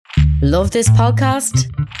Love this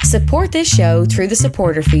podcast? Support this show through the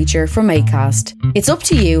supporter feature from Acast. It's up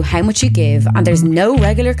to you how much you give and there's no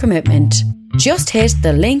regular commitment. Just hit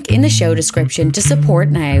the link in the show description to support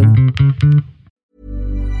now.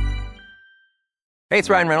 Hey, it's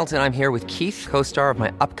Ryan Reynolds, and I'm here with Keith, co-star of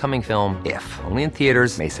my upcoming film, If, only in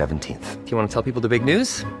theaters May 17th. Do you want to tell people the big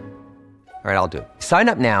news? All right, I'll do it. Sign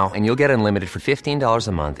up now and you'll get unlimited for $15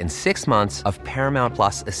 a month and 6 months of Paramount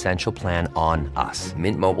Plus Essential Plan on us.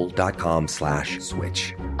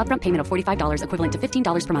 MintMobile.com/switch. Upfront payment of $45 equivalent to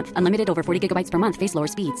 $15 per month. Unlimited over 40 gigabytes per month. Face lower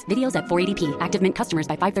speeds. Videos at 480p. Active Mint customers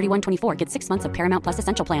by 531.24 get 6 months of Paramount Plus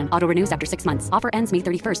Essential Plan. Auto renews after 6 months. Offer ends May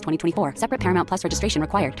 31st, 2024. Separate Paramount Plus registration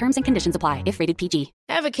required. Terms and conditions apply if rated PG.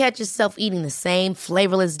 Ever catch yourself eating the same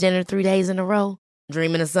flavorless dinner 3 days in a row?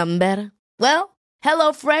 Dreaming of something better? Well,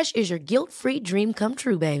 HelloFresh is your guilt-free dream come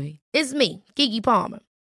true, baby. It's me, Keke Palmer.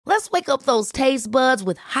 Let's wake up those taste buds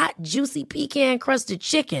with hot, juicy pecan-crusted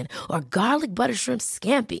chicken or garlic butter shrimp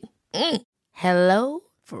scampi. Hello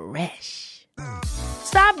Fresh.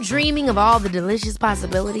 Stop dreaming of all the delicious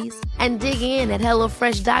possibilities and dig in at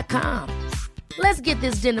HelloFresh.com. Let's get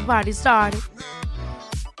this dinner party started.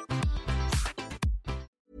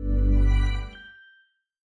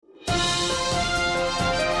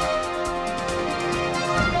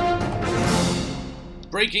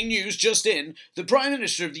 Breaking news just in, the Prime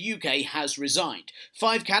Minister of the UK has resigned.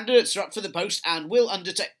 5 candidates are up for the post and will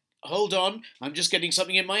undertake... Hold on, I'm just getting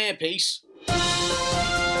something in my earpiece.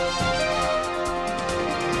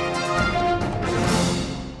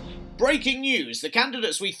 Breaking news, the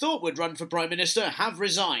candidates we thought would run for Prime Minister have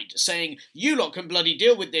resigned, saying, "You lot can bloody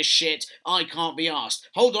deal with this shit, I can't be arsed."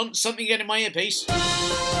 Hold on, something again in my earpiece.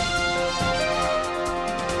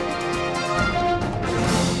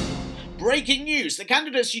 Breaking news, the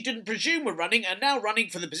candidates you didn't presume were running are now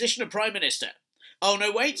running for the position of Prime Minister. Oh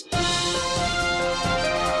no, wait.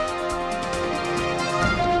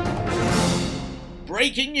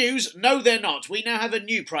 Breaking news, no they're not. We now have a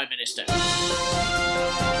new Prime Minister.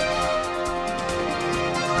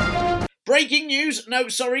 Breaking news, no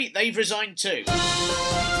sorry, they've resigned too.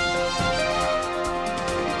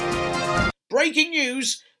 Breaking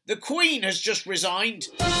news, the Queen has just resigned.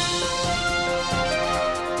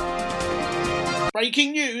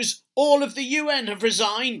 Breaking news, all of the UN have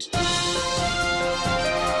resigned.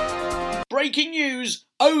 Breaking news,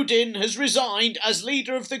 Odin has resigned as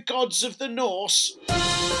leader of the gods of the Norse.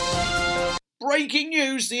 Breaking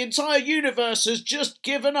news, the entire universe has just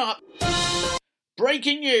given up.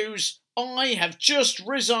 Breaking news, I have just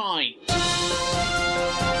resigned.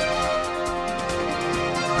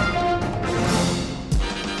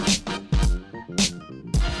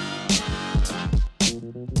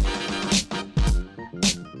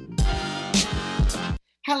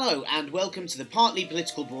 Hello and welcome to the Partly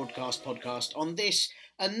Political Broadcast podcast on this,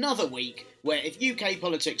 another week where if UK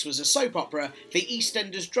politics was a soap opera, the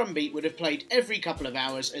EastEnders drumbeat would have played every couple of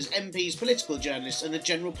hours as MPs, political journalists and the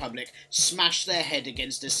general public smashed their head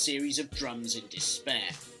against a series of drums in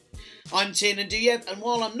despair. I'm Tiernan Douieb, and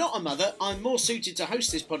while I'm not a mother, I'm more suited to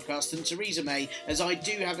host this podcast than Theresa May, as I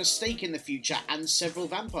do have a stake in the future and several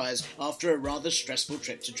vampires after a rather stressful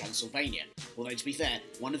trip to Transylvania. Although, to be fair,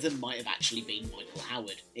 one of them might have actually been Michael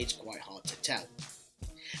Howard. It's quite hard to tell.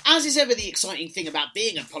 As is ever the exciting thing about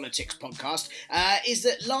being a politics podcast, is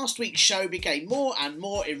that last week's show became more and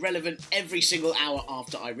more irrelevant every single hour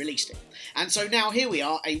after I released it. And so now here we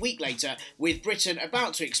are, a week later, with Britain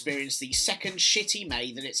about to experience the second shitty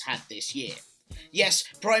May that it's had this year. Yes,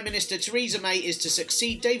 Prime Minister Theresa May is to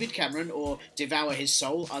succeed David Cameron, or devour his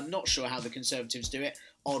soul, I'm not sure how the Conservatives do it,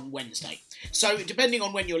 on Wednesday. So, depending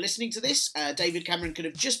on when you're listening to this, David Cameron could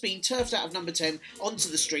have just been turfed out of number 10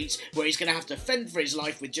 onto the streets, where he's going to have to fend for his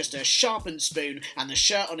life with just a sharpened spoon and the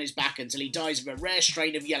shirt on his back until he dies of a rare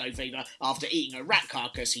strain of yellow fever after eating a rat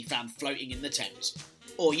carcass he found floating in the Thames.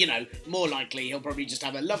 Or, you know, more likely he'll probably just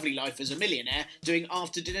have a lovely life as a millionaire, doing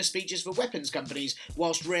after-dinner speeches for weapons companies,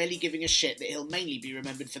 whilst rarely giving a shit that he'll mainly be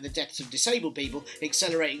remembered for the deaths of disabled people,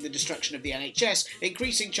 accelerating the destruction of the NHS,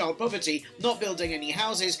 increasing child poverty, not building any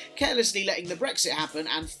houses, carelessly letting the Brexit happen,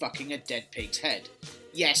 and fucking a dead pig's head.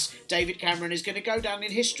 Yes, David Cameron is going to go down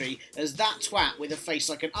in history as that twat with a face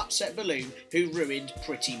like an upset balloon who ruined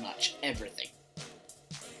pretty much everything.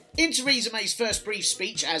 In Theresa May's first brief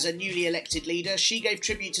speech as a newly elected leader, she gave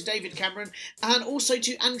tribute to David Cameron and also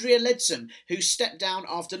to Andrea Leadsom, who stepped down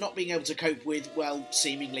after not being able to cope with, well,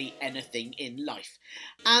 seemingly anything in life.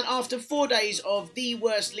 And after 4 days of the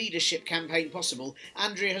worst leadership campaign possible,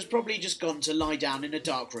 Andrea has probably just gone to lie down in a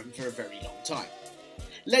dark room for a very long time.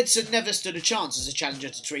 Leadsom never stood a chance as a challenger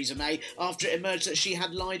to Theresa May after it emerged that she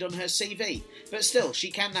had lied on her CV. But still,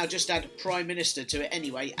 she can now just add Prime Minister to it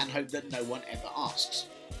anyway and hope that no one ever asks.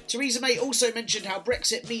 Theresa May also mentioned how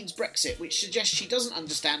Brexit means Brexit, which suggests she doesn't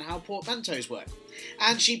understand how portmanteaus work.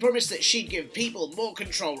 And she promised that she'd give people more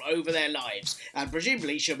control over their lives, and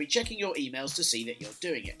presumably she'll be checking your emails to see that you're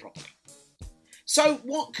doing it properly. So,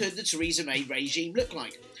 what could the Theresa May regime look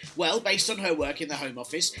like? Well, based on her work in the Home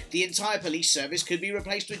Office, the entire police service could be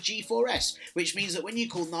replaced with G4S, which means that when you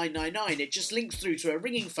call 999, it just links through to a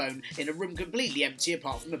ringing phone in a room completely empty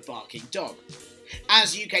apart from a barking dog.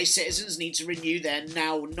 As UK citizens need to renew their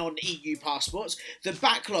now non-EU passports, the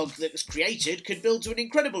backlog that was created could build to an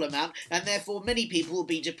incredible amount, and therefore many people will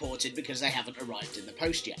be deported because they haven't arrived in the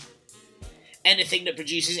post yet. Anything that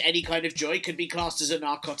produces any kind of joy could be classed as a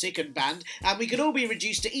narcotic and banned, and we could all be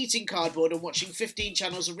reduced to eating cardboard and watching 15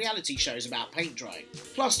 channels of reality shows about paint drying.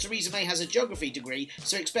 Plus, Theresa May has a geography degree,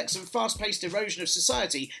 so expect some fast-paced erosion of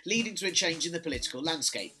society leading to a change in the political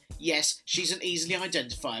landscape. Yes, she's an easily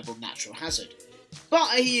identifiable natural hazard. But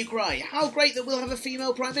I hear you cry, how great that we'll have a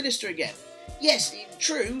female Prime Minister again. Yes,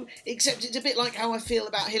 true, except it's a bit like how I feel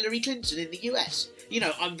about Hillary Clinton in the US. You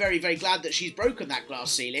know, I'm very, very glad that she's broken that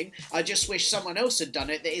glass ceiling. I just wish someone else had done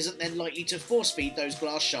it that isn't then likely to force-feed those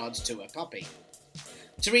glass shards to a puppy.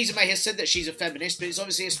 Theresa May has said that she's a feminist, but it's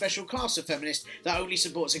obviously a special class of feminist that only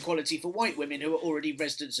supports equality for white women who are already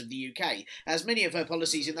residents of the UK, as many of her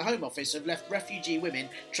policies in the Home Office have left refugee women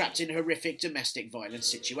trapped in horrific domestic violence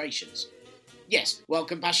situations. Yes, while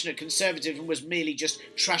compassionate conservatism was merely just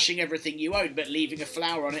trashing everything you own but leaving a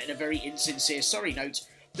flower on it in a very insincere sorry note,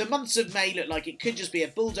 the months of May look like it could just be a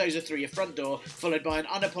bulldozer through your front door followed by an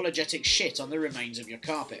unapologetic shit on the remains of your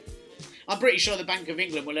carpet. I'm pretty sure the Bank of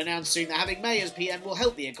England will announce soon that having May as PM will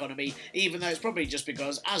help the economy, even though it's probably just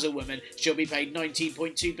because, as a woman, she'll be paid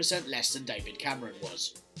 19.2% less than David Cameron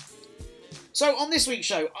was. So on this week's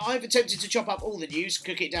show, I've attempted to chop up all the news,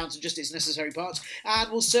 cook it down to just its necessary parts,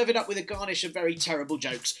 and we'll serve it up with a garnish of very terrible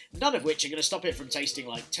jokes, none of which are going to stop it from tasting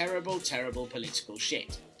like terrible, terrible political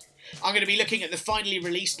shit. I'm going to be looking at the finally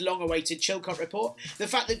released, long-awaited Chilcot report, the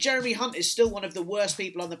fact that Jeremy Hunt is still one of the worst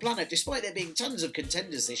people on the planet, despite there being tons of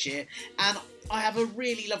contenders this year, and I have a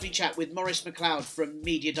really lovely chat with Maurice McLeod from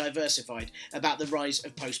Media Diversified about the rise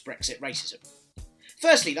of post-Brexit racism.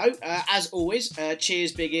 Firstly, though, as always,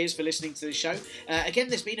 cheers, big ears, for listening to the show. Again,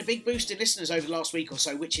 there's been a big boost in listeners over the last week or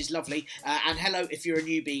so, which is lovely. And hello if you're a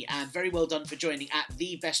newbie, and very well done for joining at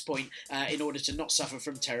the best point in order to not suffer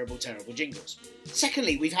from terrible, terrible jingles.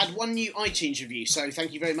 Secondly, we've had one new iTunes review, so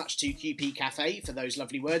thank you very much to QP Cafe for those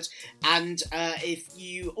lovely words. And if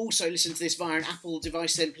you also listen to this via an Apple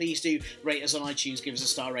device, then please do rate us on iTunes, give us a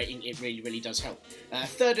star rating, it really, really does help.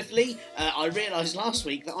 Thirdly, I realised last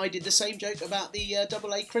week that I did the same joke about the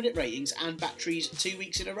AA credit ratings and batteries 2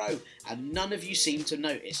 weeks in a row, and none of you seem to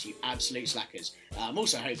notice, you absolute slackers. I'm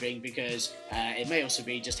also hoping, because it may also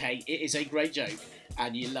be just, hey, it is a great joke,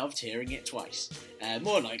 and you loved hearing it twice.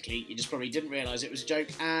 More likely, you just probably didn't realise it was a joke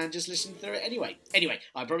and just listened through it anyway. Anyway,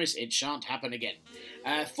 I promise it shan't happen again.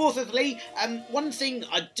 Fourthly, one thing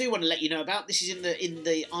I do want to let you know about, this is in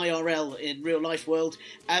the IRL, in real life world.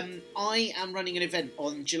 I am running an event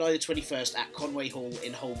on July the 21st at Conway Hall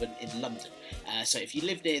in Holborn in London. So if you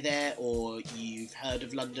live near there, or you've heard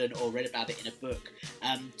of London or read about it in a book,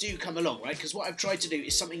 do come along, right? Because what I've tried to do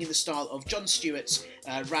is something in the style of Jon Stewart's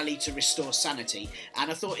Rally to Restore Sanity.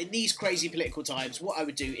 And I thought in these crazy political times, what I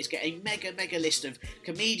would do is get a mega list of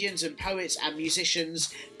comedians and poets and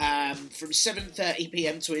musicians from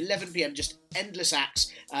 7:30pm to 11pm, just endless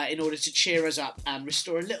acts in order to cheer us up and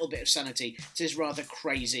restore a little bit of sanity to this rather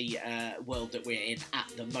crazy world that we're in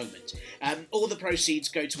at the moment. All the proceeds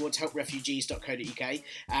go towards helprefugees.co.uk,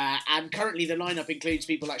 and currently the lineup includes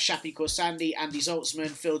people like Shappi Khorsandi, Andy Zaltzman,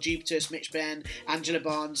 Phil Jupitus, Mitch Benn, Angela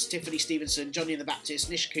Barnes, Tiffany Stevenson, Johnny and the Baptist,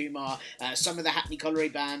 Nish Kumar, some of the Hackney Colliery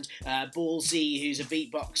Band, Ball Z, who's a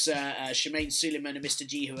beatboxer, Shemaine Suleiman and Mr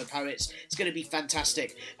G, who are poets. It's going to be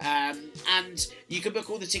fantastic. And you can book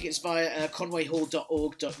all the tickets via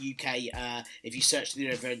conwayhall.org.uk if you search through the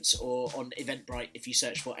events, or on Eventbrite if you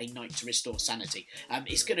search for A Night to Restore Sanity.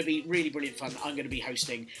 It's going to be really brilliant fun. I'm going to be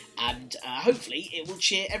hosting, and hopefully it will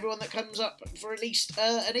cheer everyone that comes up for at least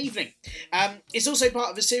an evening. It's also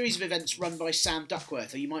part of a series of events run by Sam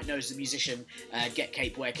Duckworth, who you might know as the musician Get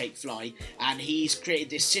Cape, Wear Cape, Fly, and he's created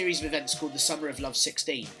this series of events called the Summer of Love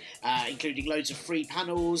 16, including loads of free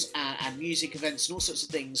panels and music events and all sorts of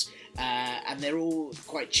things, and they're all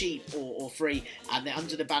quite cheap or free, and they're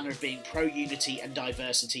under the banner of being pro-unity and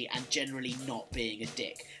diversity and generally not being a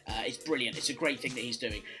dick. It's brilliant. It's a great thing that he's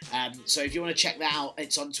doing. So if you want to check that out,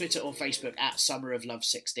 it's on Twitter or Facebook at Summer of Love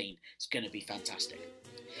 16. It's going to be fantastic.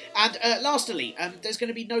 And lastly, there's going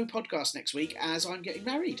to be no podcast next week as I'm getting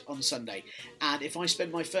married on Sunday. And if I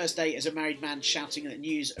spend my first day as a married man shouting at the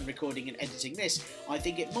news and recording and editing this, I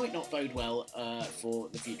think it might not bode well for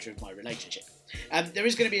the future of my relationship. There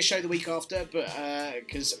is going to be a show the week after, but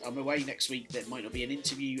because I'm away next week, there might not be an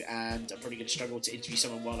interview, and I'm probably going to struggle to interview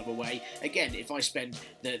someone while I'm away. Again, if I spend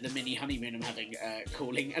the mini honeymoon I'm having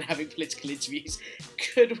calling and having political interviews,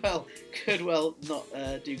 could well not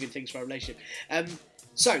do good things for our relationship.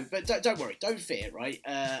 But don't worry, don't fear, right?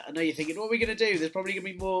 I know you're thinking, what are we going to do? There's probably going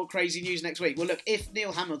to be more crazy news next week. Well, look, if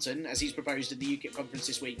Neil Hamilton, as he's proposed in the UKIP conference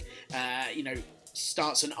this week,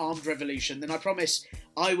 starts an armed revolution, then I promise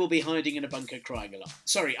I will be hiding in a bunker crying a lot.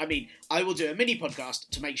 Sorry, I mean, I will do a mini podcast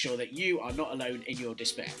to make sure that you are not alone in your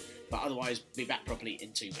despair, but otherwise be back properly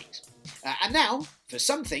in 2 weeks. And now, for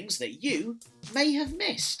some things that you may have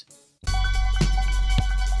missed.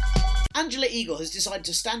 Angela Eagle has decided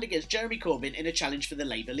to stand against Jeremy Corbyn in a challenge for the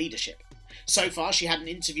Labour leadership. So far, she had an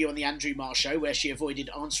interview on the Andrew Marr Show where she avoided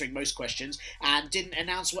answering most questions and didn't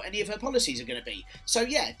announce what any of her policies are going to be. So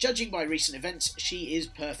yeah, judging by recent events, she is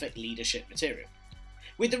perfect leadership material.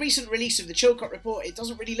 With the recent release of the Chilcot report, it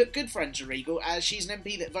doesn't really look good for Angela Eagle, as she's an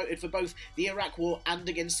MP that voted for both the Iraq War and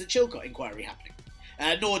against the Chilcot inquiry happening.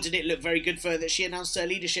 Nor did it look very good for her that she announced her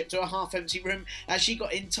leadership to a half-empty room as she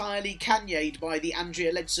got entirely Kanye'd by the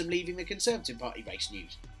Andrea Leadsom leaving the Conservative Party race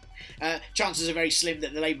news. Chances are very slim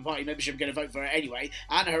that the Labour Party membership are going to vote for her anyway,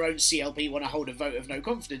 and her own CLP want to hold a vote of no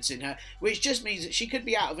confidence in her, which just means that she could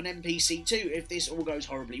be out of an MP seat too if this all goes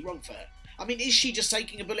horribly wrong for her. I mean, is she just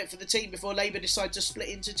taking a bullet for the team before Labour decide to split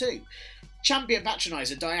into two? Champion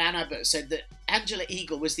patroniser Diane Abbott said that Angela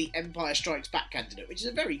Eagle was the Empire Strikes Back candidate, which is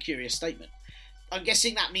a very curious statement. I'm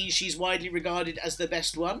guessing that means she's widely regarded as the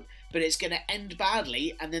best one, but it's going to end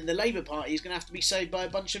badly, and then the Labour Party is going to have to be saved by a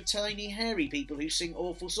bunch of tiny, hairy people who sing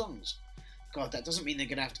awful songs. God, that doesn't mean they're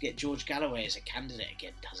going to have to get George Galloway as a candidate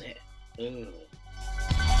again, does it? Ugh.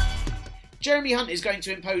 Jeremy Hunt is going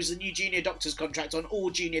to impose the new junior doctors contract on all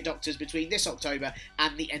junior doctors between this October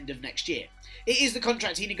and the end of next year. It is the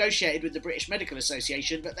contract he negotiated with the British Medical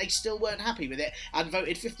Association, but they still weren't happy with it and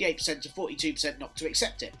voted 58% to 42% not to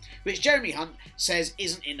accept it, which Jeremy Hunt says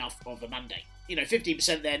isn't enough of a mandate.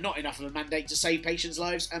 50% there, not enough of a mandate to save patients'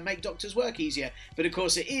 lives and make doctors' work easier, but of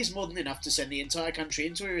course it is more than enough to send the entire country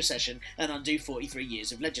into a recession and undo 43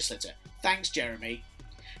 years of legislature. Thanks, Jeremy.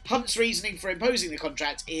 Hunt's reasoning for imposing the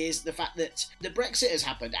contract is the fact that the Brexit has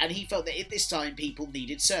happened and he felt that at this time people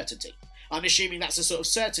needed certainty. I'm assuming that's the sort of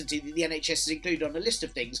certainty that the NHS has included on a list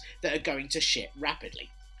of things that are going to shit rapidly.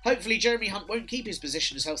 Hopefully Jeremy Hunt won't keep his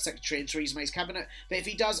position as Health Secretary in Theresa May's cabinet, but if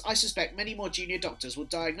he does, I suspect many more junior doctors will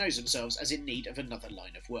diagnose themselves as in need of another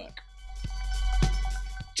line of work.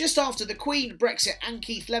 Just after the Queen, Brexit and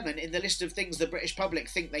Keith Lemon in the list of things the British public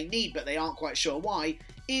think they need but they aren't quite sure why,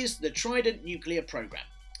 is the Trident nuclear programme.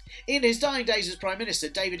 In his dying days as Prime Minister,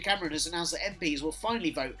 David Cameron has announced that MPs will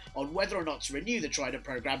finally vote on whether or not to renew the Trident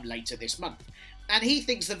programme later this month. And he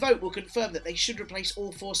thinks the vote will confirm that they should replace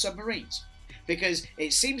all 4 submarines. Because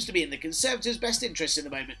it seems to be in the Conservatives' best interest in the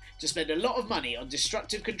moment to spend a lot of money on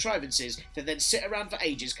destructive contrivances that then sit around for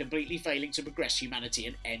ages completely failing to progress humanity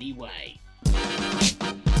in any way.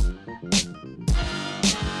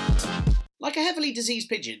 Like a heavily diseased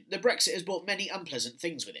pigeon, the Brexit has brought many unpleasant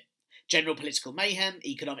things with it. General political mayhem,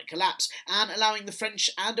 economic collapse, and allowing the French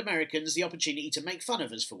and Americans the opportunity to make fun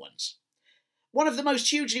of us for once. One of the most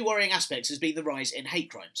hugely worrying aspects has been the rise in hate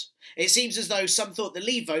crimes. It seems as though some thought the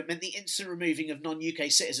Leave vote meant the instant removing of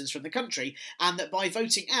non-UK citizens from the country, and that by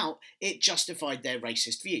voting out, it justified their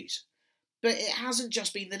racist views. But it hasn't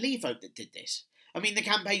just been the Leave vote that did this. I mean, the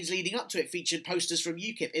campaigns leading up to it featured posters from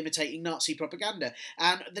UKIP imitating Nazi propaganda,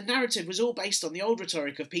 and the narrative was all based on the old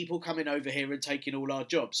rhetoric of people coming over here and taking all our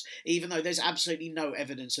jobs, even though there's absolutely no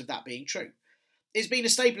evidence of that being true. It's been a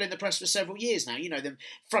staple in the press for several years now, the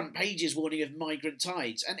front pages warning of migrant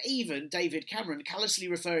tides, and even David Cameron callously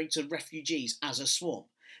referring to refugees as a swarm,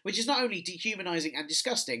 which is not only dehumanising and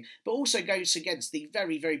disgusting, but also goes against the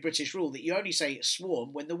very, very British rule that you only say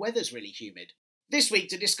swarm when the weather's really humid. This week,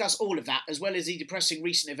 to discuss all of that, as well as the depressing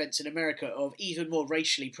recent events in America of even more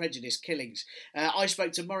racially prejudiced killings, I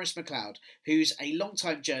spoke to Maurice McLeod, who's a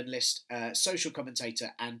long-time journalist, social commentator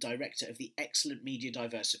and director of the excellent Media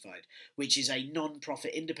Diversified, which is a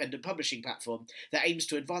non-profit independent publishing platform that aims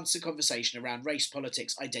to advance the conversation around race,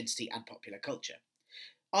 politics, identity and popular culture.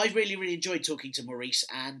 I really enjoyed talking to Maurice,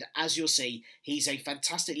 and as you'll see, he's a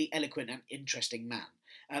fantastically eloquent and interesting man.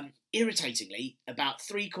 Irritatingly, about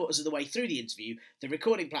 3/4 of the way through the interview, the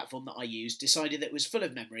recording platform that I used decided that it was full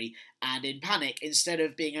of memory, and in panic, instead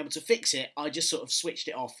of being able to fix it, I just sort of switched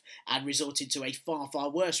it off and resorted to a far, far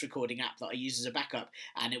worse recording app that I use as a backup,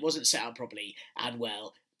 and it wasn't set up properly, and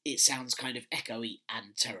well, it sounds kind of echoey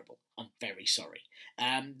and terrible. I'm very sorry.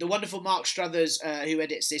 The wonderful Mark Struthers, who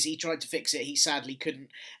edits this, he tried to fix it, he sadly couldn't.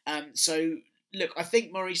 So look, I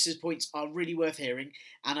think Maurice's points are really worth hearing,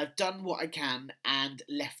 and I've done what I can and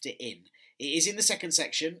left it in. It is in the second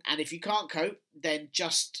section, and if you can't cope, then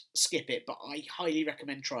just skip it, but I highly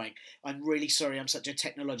recommend trying. I'm really sorry I'm such a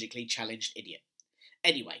technologically challenged idiot.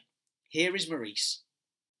 Anyway, here is Maurice.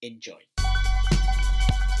 Enjoy.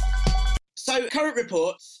 So, current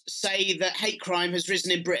reports say that hate crime has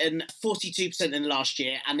risen in Britain 42% in the last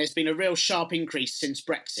year, and there's been a real sharp increase since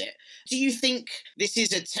Brexit. Do you think this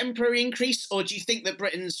is a temporary increase, or do you think that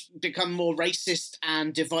Britain's become more racist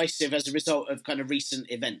and divisive as a result of kind of recent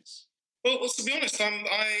events? Well, to be honest, I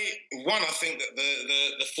think that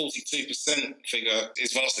the 42% figure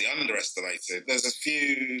is vastly underestimated. There's a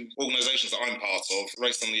few organisations that I'm part of,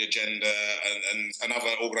 Race on the Agenda and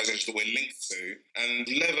other organisations that we're linked to, and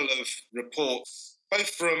the level of reports, both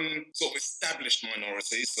from sort of established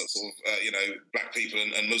minorities, sort of, black people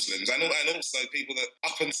and Muslims, and also people that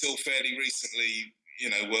up until fairly recently,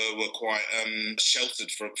 were quite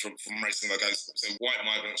sheltered from racism, so white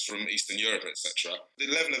migrants from Eastern Europe, etc. The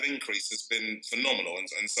level of increase has been phenomenal,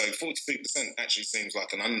 and so 42% actually seems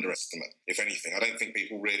like an underestimate, if anything. I don't think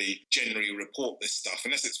people really generally report this stuff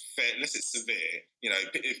unless it's severe.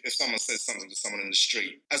 If someone says something to someone in the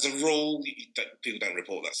street, as a rule, people don't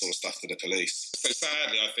report that sort of stuff to the police. So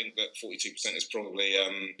sadly, I think that 42% is probably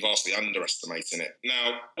vastly underestimating it.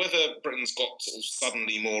 Now, whether Britain's got sort of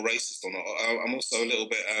suddenly more racist or not, I'm also a little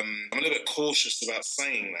bit cautious about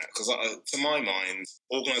saying that, because to my mind,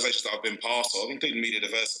 organisations that I've been part of, including Media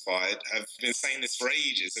Diversified, have been saying this for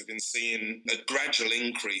ages, have been seeing a gradual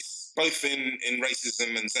increase, both in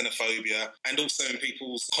racism and xenophobia, and also in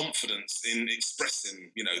people's confidence in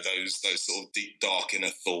expressing, those sort of deep, dark inner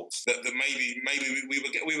thoughts. That maybe we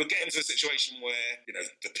were getting to a situation where,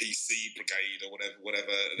 the PC brigade or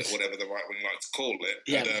whatever the right wing like to call it,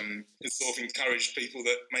 it sort of encouraged people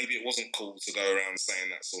that maybe it wasn't cool to go around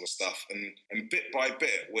saying that sort of stuff, and bit by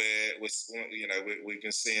bit we've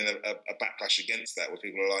been seeing a backlash against that, where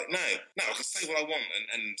people are like, no, I can say what I want,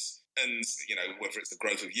 and whether it's the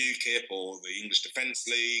growth of UKIP or the English Defence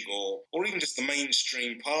League or even just the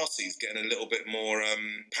mainstream parties getting a little bit more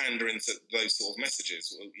pandering to those sort of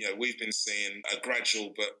messages. We've been seeing a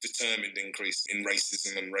gradual but determined increase in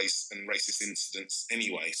racism and racist incidents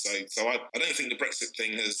anyway. So I don't think the Brexit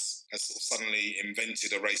thing has sort of suddenly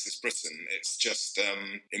invented a racist Britain. It's just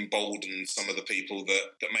emboldened some of the people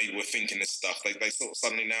that maybe were thinking this stuff. They sort of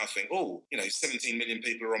suddenly now think, 17 million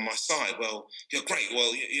people are on my side. Well, you're great.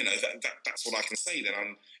 Well, that's what I can say then.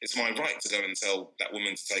 It's my right to go and tell that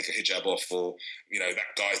woman to take a hijab off, or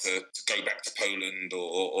that guy to go back to Poland,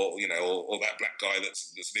 or that black guy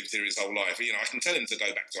that's lived here his whole life. I can tell him to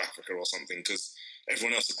go back to Africa or something, because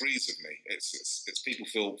everyone else agrees with me. It's people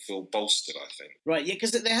feel bolstered, I think. Right, yeah,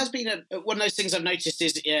 because there has been one of those things I've noticed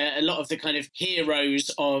is a lot of the kind of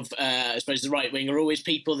heroes of, I suppose, the right wing are always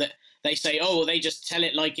people that they say, they just tell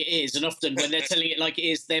it like it is. And often when they're telling it like it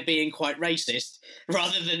is, they're being quite racist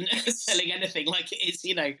rather than telling anything like it is.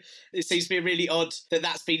 It seems to be really odd that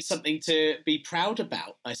that's been something to be proud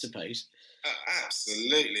about, I suppose.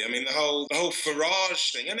 Absolutely. I mean, the whole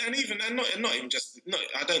Farage thing, and not even just. No,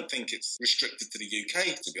 I don't think it's restricted to the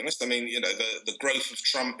UK. To be honest, I mean, the growth of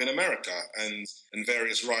Trump in America and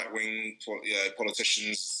various right wing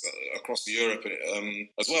politicians across Europe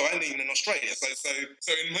as well, and even in Australia.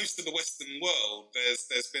 So in most of the Western world,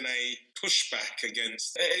 there's been a pushback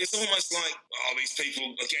against. It's almost like these people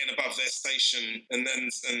are getting above their station, and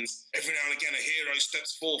every now and again a hero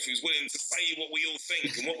steps forth who's willing to say what we all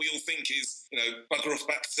think, and what we all think is, bugger off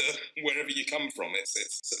back to wherever you come from. It's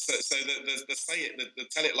so the say it, the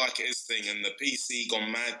tell it like it is thing, and the PC gone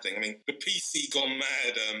mad thing. I mean, the PC gone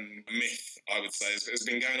mad myth, I would say, has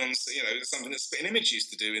been going on. It's something that Spitting Image used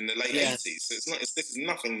to do in the late 80s. So this is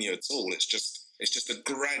nothing new at all. It's just a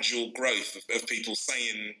gradual growth of people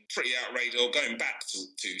saying pretty outrageous, or going back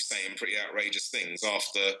to saying pretty outrageous things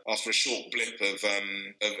after a short blip of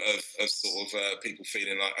sort of people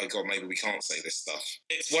feeling like, oh God, maybe we can't say this stuff.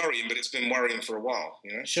 It's worrying, but it's been worrying for a while.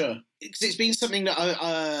 Sure. Because it's been something that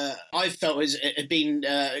I've felt has been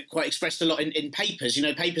quite expressed a lot in papers.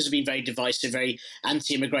 Papers have been very divisive, very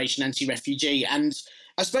anti-immigration, anti-refugee, and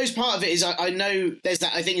I suppose part of it is I know there's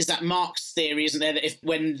that, I think it's that Marx theory, isn't there, that if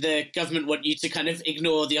when the government want you to kind of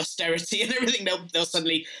ignore the austerity and everything, they'll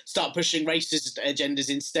suddenly start pushing racist agendas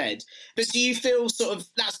instead. But do you feel sort of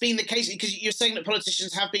that's been the case? Because you're saying that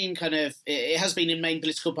politicians have been it has been in main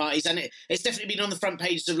political parties, and it's definitely been on the front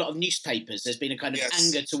pages of a lot of newspapers. There's been a kind of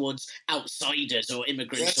anger towards outsiders or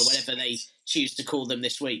immigrants or whatever they choose to call them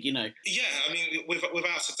this week, you know? Yeah, I mean, without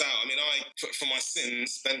a doubt. I mean, I, for my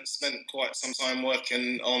sins, spent quite some time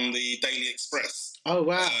working on the Daily Express. Oh,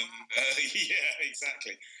 wow. Yeah,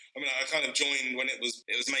 exactly. I mean, I kind of joined when it was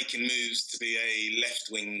making moves to be a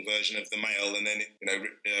left-wing version of the Mail, and then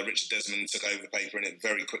Richard Desmond took over the paper, and it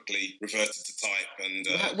very quickly reverted to type.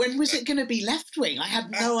 And when was it going to be left-wing? I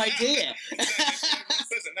had no idea. Exactly.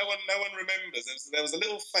 No one remembers. There was a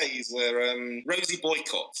little phase where Rosie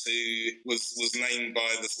Boycott, who was named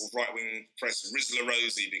by the sort of right-wing press Rizla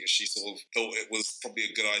Rosie, because she sort of thought it was probably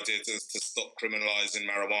a good idea to stop criminalising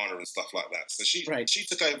marijuana and stuff like that. So she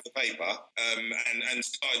took over the paper and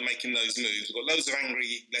started making those moves. We've got loads of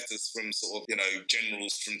angry letters from sort of,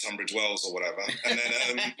 generals from Tunbridge Wells or whatever. And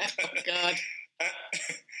then, oh, God.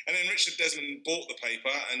 And then Richard Desmond bought the paper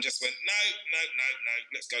and just went, no,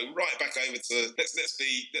 let's go right back over to let's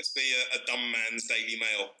be a dumb man's Daily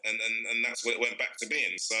Mail, and that's what it went back to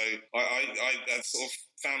being. So I sort of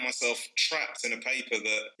found myself trapped in a paper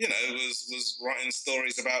that was writing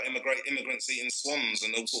stories about immigrants eating swans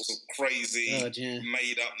and all sorts of crazy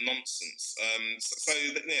made up nonsense.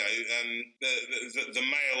 The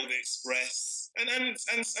Mail, the Express, and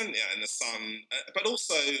the Sun, but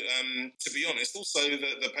also to be honest, also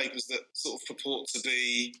the papers that sort of purport to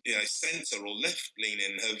be centre or left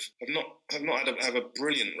leaning have not had a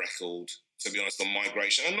brilliant record, to be honest, on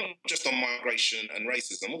migration, and not just on migration and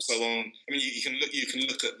racism. Also on, I mean, you can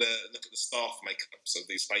look at the staff makeups of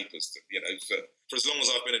these papers. For as long as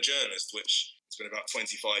I've been a journalist, which it's been about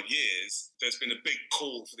 25 years, there's been a big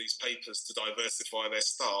call for these papers to diversify their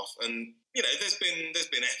staff, and there's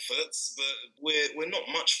been efforts, but we're not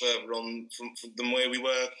much further on than where we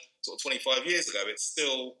were sort of 25 years ago. It's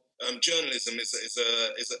still journalism is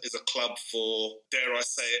a club for, dare I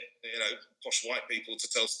say it, posh white people to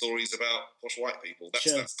tell stories about posh white people.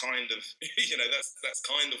 That's kind of that's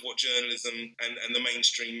kind of what journalism and the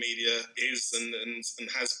mainstream media is and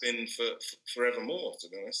has been for forevermore, to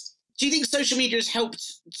be honest. Do you think social media has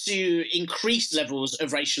helped to increase levels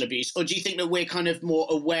of racial abuse, or do you think that we're kind of more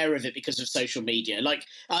aware of it because of social media? Like,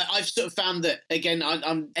 I've sort of found that, again,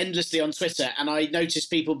 I'm endlessly on Twitter, and I notice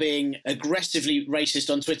people being aggressively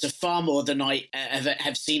racist on Twitter far more than I ever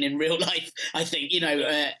have seen in real life, I think.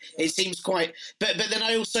 It seems quite... But then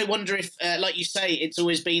I also wonder if, like you say, it's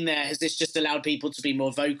always been there. Has this just allowed people to be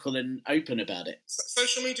more vocal and open about it?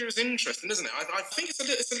 Social media is interesting, isn't it? I think it's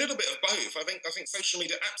a little bit of both. I think social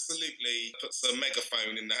media absolutely puts a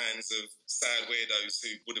megaphone in the hands of sad weirdos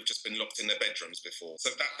who would have just been locked in their bedrooms before.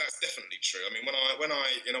 So that's definitely true. I mean, when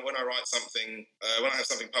I write something, when I have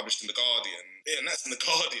something published in the Guardian, and that's in the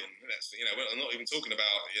Guardian. That's I'm not even talking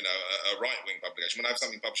about a right wing publication. When I have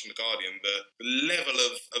something published in the Guardian, the level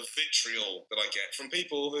of vitriol that I get from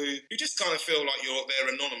people who just kind of feel like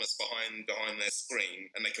they're anonymous behind their screen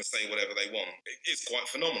and they can say whatever they want, it is quite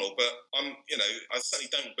phenomenal. But I certainly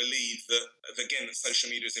don't believe that social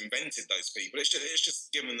media has invented those people. It's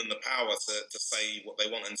just given them the power to say what they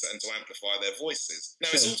want and to amplify their voices.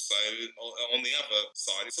 Now, It's also, on the other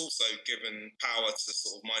side, it's also given power to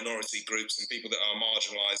sort of minority groups and people that are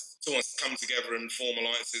marginalised to want to come together and form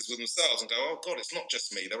alliances with themselves and go, oh God, it's not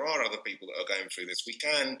just me. There are other people that are going through this. We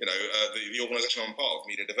can, the organisation I'm part of,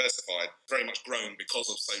 Media Diversified, very much grown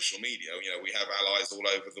because of social media. We have allies all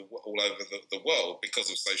over the world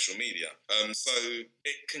because of social media. So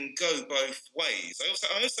it can go both ways. I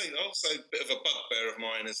also a bit of a bugbear of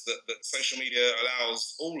mine is that social media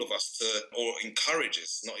allows all of us to, or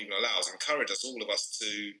encourages, not even allows, encourages all of us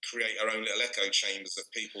to create our own little echo chambers of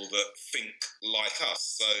people that think like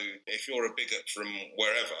us. So if you're a bigot from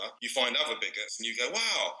wherever, you find other bigots and you go,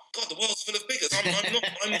 wow, God, the world's full of bigots. I'm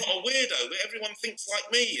not a weirdo. Everyone thinks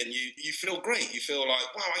like me, and you feel great. You feel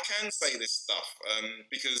like, wow, I can say this stuff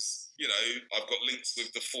because I've got links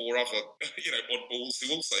with the four other, oddballs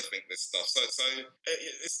who also think this stuff. So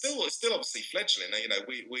it's still obviously fledgling.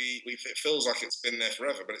 It feels like it's been there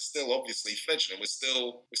forever, but it's still obviously fledgling. We're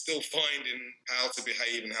still finding how to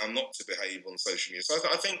behave and how not to behave on social media. So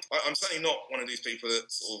I think I'm certainly not one of these people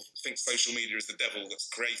that sort of thinks social media is the devil that's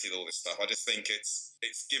created all this stuff. I just think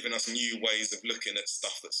it's given us new ways of looking at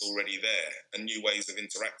stuff that's already there and new ways of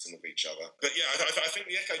interacting with each other. But yeah, I think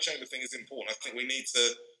the echo chamber thing is important. I think we need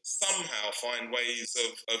to somehow find ways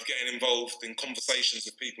of getting involved in conversations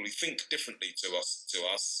with people who think differently to us,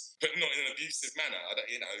 but not in an abusive manner. I don't,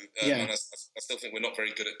 and I still think we're not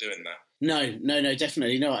very good at doing that. No,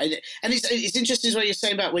 definitely not. And it's interesting as well you're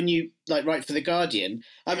saying about when you write for The Guardian.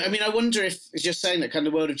 I mean, I wonder if it's just saying that kind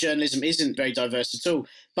of the world of journalism isn't very diverse at all.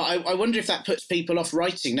 But I wonder if that puts people off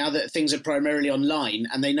writing now that things are primarily online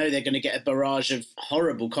and they know they're going to get a barrage of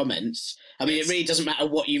horrible comments. I mean, it really doesn't matter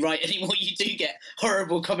what you write anymore. You do get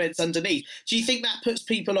horrible comments underneath. Do you think that puts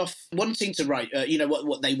people off wanting to write,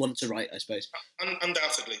 what they want to write, I suppose?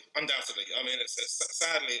 Undoubtedly. I mean,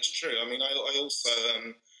 sadly, it's true. I mean, I also...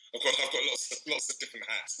 Of course, I've got lots of different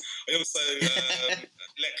hats. I also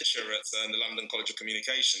lecture at the London College of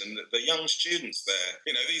Communication, and the young students there,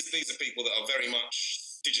 these are people that are very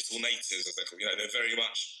much digital natives, as they call it. They're very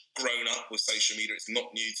much grown up with social media. It's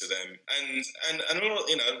not new to them, and a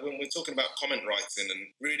lot, when we're talking about comment writing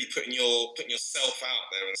and really putting yourself out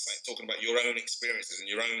there and talking about your own experiences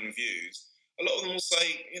and your own views, a lot of them will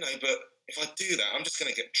say, but if I do that, I'm just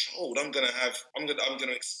going to get trolled. I'm going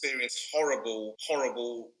to experience horrible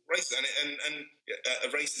racism and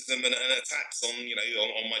racism and attacks on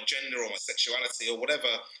my gender or my sexuality or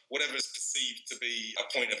whatever is perceived to be a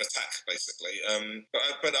point of attack, basically.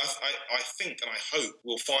 But I think and I hope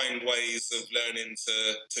we'll find ways of learning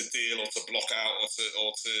to deal or to block out or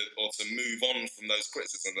to move on from those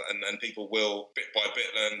criticisms, and people will bit by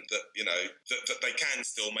bit learn that that they can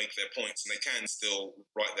still make their points and they can still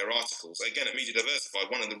write their articles. Again, at Media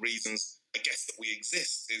Diversified, one of the reasons I guess that we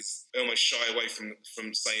exist is we almost shy away from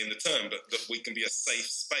saying the term, but that we can be a safe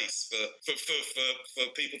space for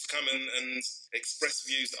people to come and express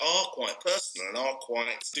views that are quite personal and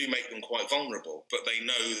do make them quite vulnerable, but they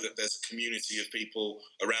know that there's a community of people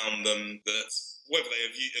around them that, whether they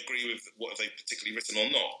agree with what they've particularly written or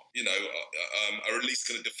not, are at least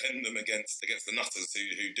going to defend them against the nutters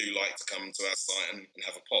who do like to come to our site and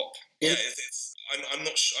have a pop. Yeah, I'm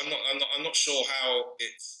not sure how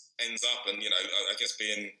it ends up, and I guess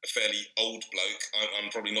being a fairly old bloke, I'm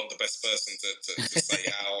probably not the best person to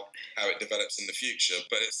say how it develops in the future.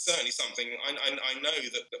 But it's certainly something I know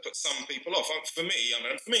that puts some people off. For me,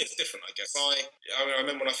 it's different. I guess I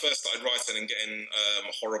remember when I first started writing and getting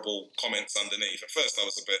horrible comments underneath. At first, I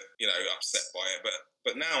was a bit upset by it,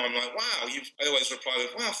 but now I'm like, wow, I always reply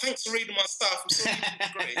with, wow, thanks for reading my stuff. I'm sorry you didn't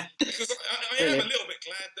agree. Because I am a little bit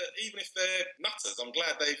glad that even if they're nutters, I'm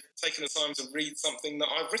glad they've taken the time to read something that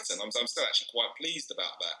I've written. I'm still actually quite pleased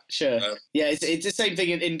about that. Sure. Yeah, it's the same thing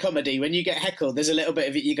in comedy. When you get heckled, there's a little bit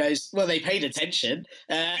of it, you goes, well, they paid attention.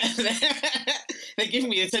 They give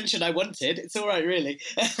me the attention I wanted. It's all right, really.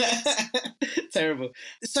 Terrible.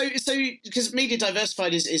 So because Media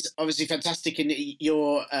Diversified is obviously fantastic in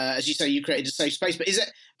your, as you say, you created a safe space, but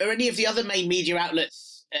are any of the other main media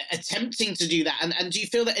outlets attempting to do that? And do you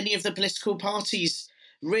feel that any of the political parties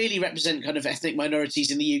really represent kind of ethnic minorities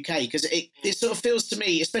in the UK? Because it sort of feels to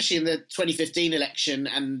me, especially in the 2015 election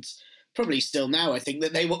and probably still now, I think,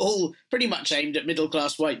 that they were all pretty much aimed at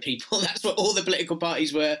middle-class white people. That's what all the political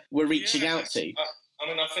parties were reaching out to. I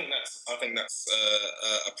think that's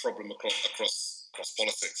a problem across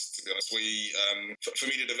politics, to be honest. We, for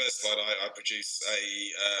Media Diversified, I produce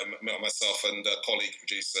myself and a colleague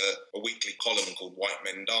produce a weekly column called White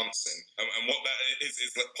Men Dancing. And what that is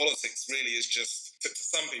that politics really is just, to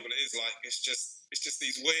some people, it's just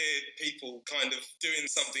these weird people kind of doing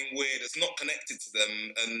something weird that's not connected to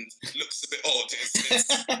them and looks a bit odd. It's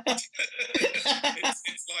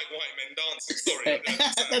like White Men Dancing. Sorry.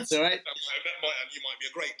 That's all right. You might be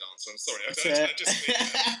a great dancer. I'm sorry.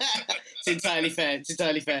 It's entirely fair. It's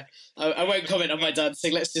entirely fair. I won't comment on my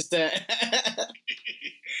dancing. Let's just... No,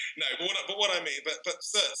 but what I mean, but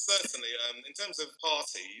certainly, in terms of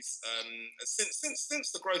parties,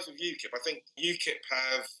 since the growth of UKIP, I think UKIP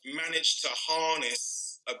have managed to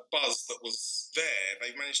harness a buzz that was there.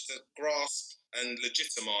 They've managed to grasp and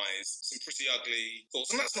legitimise some pretty ugly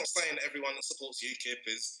thoughts. And that's not saying that everyone that supports UKIP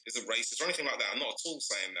is a racist or anything like that. I'm not at all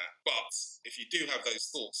saying that. But if you do have those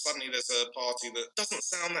thoughts, suddenly there's a party that doesn't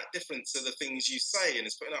sound that different to the things you say and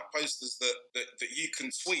is putting up posters that you can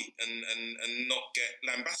tweet and not get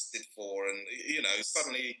lambasted for. And,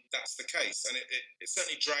 suddenly that's the case. And it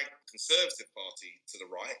certainly dragged the Conservative Party to the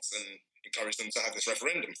right and encourage them to have this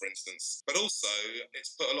referendum, for instance. But also,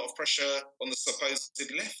 it's put a lot of pressure on the supposed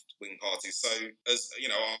left-wing parties. So, as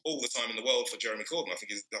all the time in the world for Jeremy Corbyn, I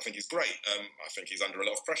think he's great. I think he's under a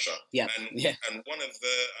lot of pressure. Yeah. And one of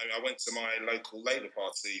I went to my local Labour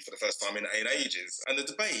Party for the first time in ages, and the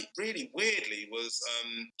debate really weirdly was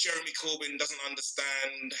Jeremy Corbyn doesn't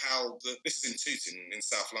understand how this is in Tooting in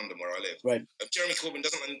South London where I live. Right. Jeremy Corbyn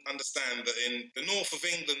doesn't understand that in the north of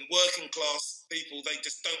England, working class people, they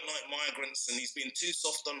just don't like migrants and he's being too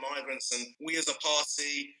soft on migrants, and we as a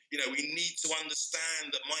party, we need to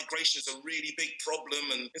understand that migration is a really big problem.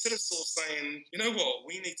 And instead of sort of saying, you know what,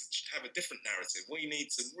 we need to have a different narrative. We need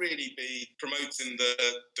to really be promoting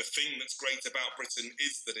the thing that's great about Britain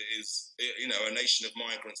is that it is, a nation of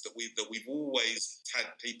migrants, that we've always had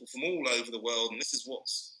people from all over the world, and this is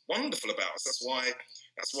what's wonderful about us.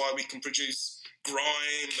 That's why we can produce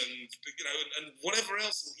grime and whatever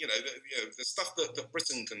else, the stuff that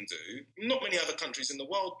Britain can do, not many other countries in the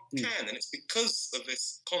world can. And it's because of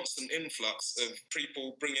this constant influx of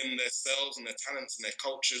people bringing their selves and their talents and their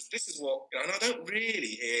cultures. This is what, and I don't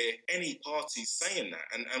really hear any parties saying that.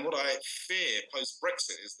 And what I fear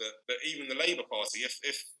post-Brexit is that even the Labour Party, if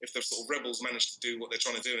the sort of rebels manage to do what they're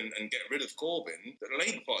trying to do and get rid of Corbyn, that the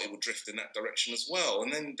Labour Party will drift in that direction as well.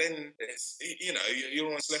 And then it's, you're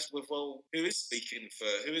almost left with, well, who is speaking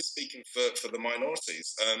for the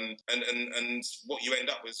minorities? And what you end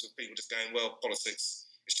up with people just going, well, politics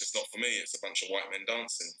is just not for me. It's a bunch of white men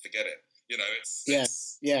dancing. Forget it.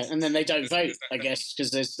 And then they don't vote, I guess,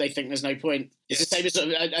 because they think there's no point. It's the same as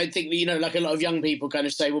I think like a lot of young people kind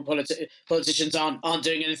of say, well, politicians aren't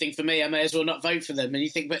doing anything for me. I may as well not vote for them. And you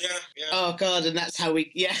think, but oh god, and that's how we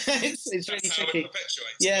it's really tricky. It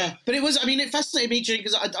perpetuates. Yeah, but it was. I mean, it fascinated me during,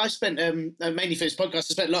 because I spent mainly for this podcast,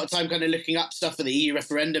 I spent a lot of time kind of looking up stuff for the EU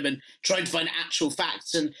referendum and trying to find actual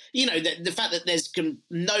facts. And the fact that there's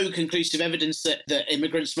no conclusive evidence that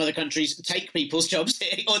immigrants from other countries take people's jobs,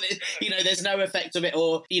 or there's no effect of it,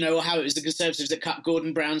 or how it was the Conservatives that cut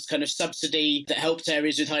Gordon Brown's kind of subsidy that helped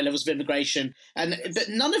areas with high levels of immigration, but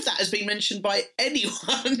none of that has been mentioned by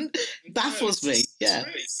anyone. Baffles me. It's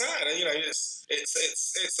really sad.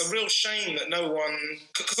 It's a real shame that no one,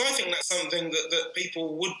 because I think that's something that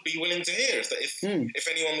people would be willing to hear if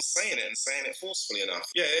anyone was saying it and saying it forcefully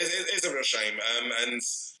enough. Yeah, it is a real shame. And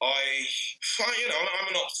I'm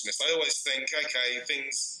an optimist. I always think, okay,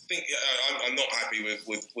 I'm not happy with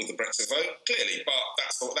the Brexit vote, clearly, but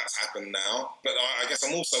that's happened now. But I guess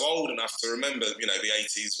I'm also old enough to remember, the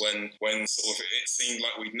 80s when sort of it seemed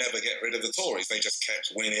like we'd never get rid of the Tories. They just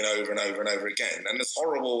kept winning over and over and over again. And as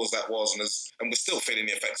horrible as that was, and we're still feeling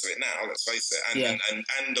the effects of it now, let's face it,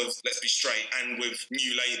 and of, let's be straight, and with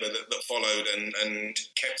New Labour that followed and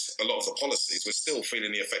kept a lot of the policies, we're still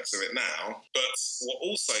feeling the effects of it now. But what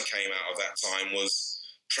also came out of that time was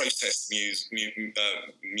protest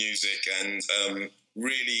music and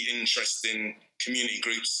really interesting community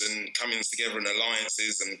groups and coming together in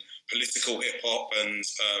alliances and political hip-hop and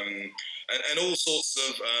all sorts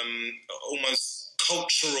of almost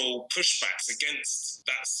cultural pushbacks against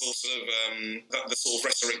that sort of the sort of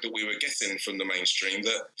rhetoric that we were getting from the mainstream.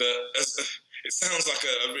 It sounds like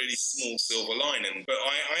a really small silver lining, but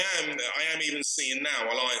I am even seeing now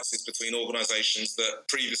alliances between organisations that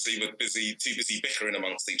previously were too busy bickering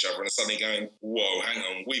amongst each other, and are suddenly going, whoa, hang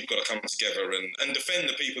on, we've got to come together and defend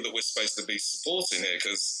the people that we're supposed to be supporting here,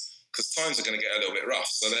 because times are going to get a little bit rough.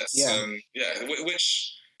 So that's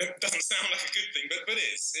which it doesn't sound like a good thing, but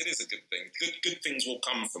it is a good thing. Good things will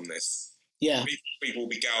come from this. Yeah, people will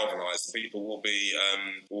be galvanised. People will be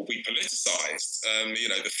politicised.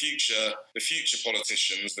 The future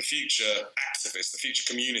politicians, the future activists, the future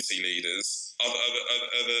community leaders are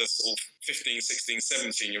the sort of 15, 16,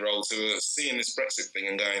 17-year-olds who are seeing this Brexit thing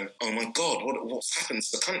and going, oh my God, what's happened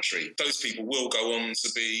to the country? Those people will go on to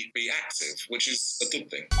be active, which is a good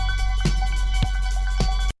thing.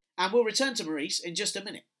 And we'll return to Maurice in just a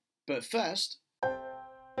minute. But first,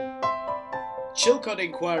 Chilcot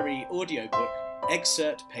Inquiry audiobook,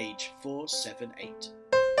 excerpt page 478.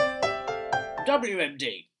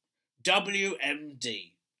 WMD.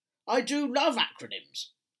 I do love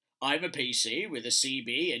acronyms. I'm a PC with a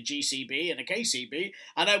CB, a GCB and a KCB,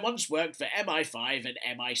 and I once worked for MI5 and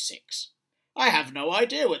MI6. I have no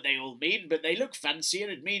idea what they all mean, but they look fancy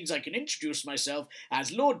and it means I can introduce myself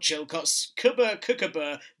as Lord Chilcot's Cubber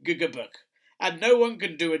Gugabuk, and no one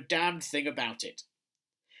can do a damned thing about it.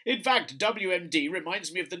 In fact, WMD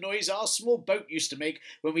reminds me of the noise our small boat used to make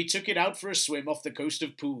when we took it out for a swim off the coast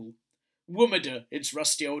of Poole. Woomada, its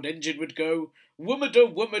rusty old engine would go.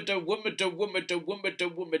 Woomada, woomada, woomada, woomada, woomada,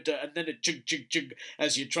 woomada, and then a chug, chug, chug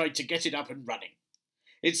as you tried to get it up and running.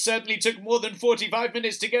 It certainly took more than 45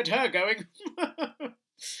 minutes to get her going.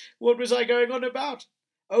 What was I going on about?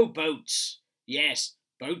 Oh, boats. Yes,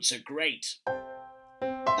 boats are great.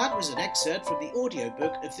 That was an excerpt from the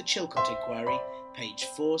audiobook of the Chilcot Inquiry, page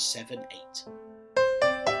 478.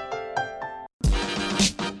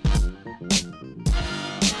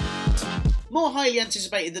 More highly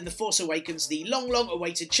anticipated than The Force Awakens, the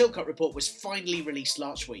long-awaited Chilcot Report was finally released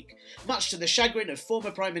last week, much to the chagrin of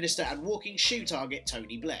former Prime Minister and walking shoe target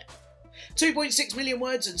Tony Blair. 2.6 million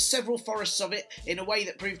words and several forests of it in a way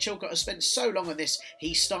that proved Chilcot has spent so long on this,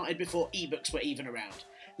 he started before ebooks were even around.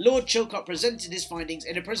 Lord Chilcot presented his findings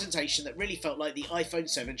in a presentation that really felt like the iPhone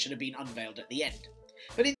 7 should have been unveiled at the end.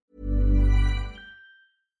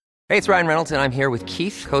 Hey, it's Ryan Reynolds, and I'm here with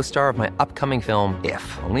Keith, co-star of my upcoming film,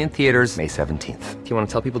 If, only in theaters May 17th. Do you want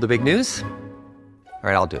to tell people the big news? All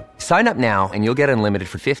right, I'll do it. Sign up now and you'll get unlimited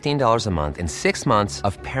for $15 a month and 6 months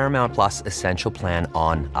of Paramount Plus Essential Plan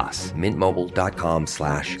on us.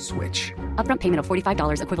 MintMobile.com/switch. Upfront payment of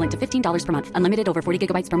 $45 equivalent to $15 per month. Unlimited over 40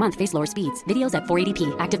 gigabytes per month. Face lower speeds. Videos at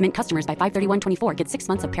 480p. Active Mint customers by 531.24 get 6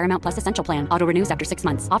 months of Paramount Plus Essential Plan. Auto renews after 6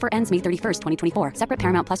 months. Offer ends May 31st, 2024. Separate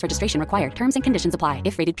Paramount Plus registration required. Terms and conditions apply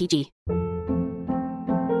if rated PG.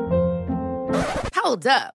 Hold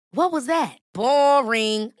up. What was that?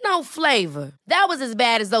 Boring. No flavor. That was as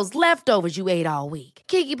bad as those leftovers you ate all week.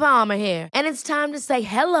 Keke Palmer here, and it's time to say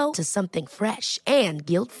hello to something fresh and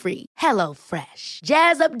guilt-free. Hello Fresh.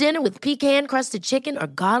 Jazz up dinner with pecan-crusted chicken or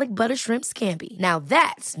garlic butter shrimp scampi. Now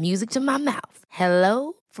that's music to my mouth.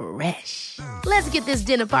 Hello Fresh. Let's get this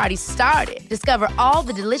dinner party started. Discover all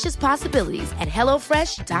the delicious possibilities at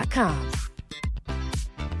HelloFresh.com.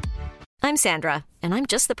 I'm Sandra, and I'm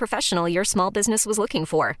just the professional your small business was looking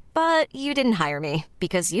for. But you didn't hire me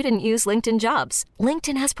because you didn't use LinkedIn Jobs.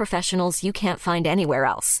 LinkedIn has professionals you can't find anywhere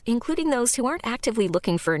else, including those who aren't actively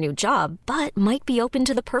looking for a new job, but might be open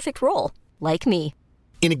to the perfect role, like me.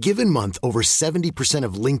 In a given month, over 70%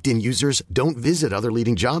 of LinkedIn users don't visit other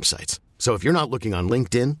leading job sites. So if you're not looking on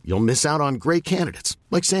LinkedIn, you'll miss out on great candidates,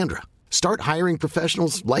 like Sandra. Start hiring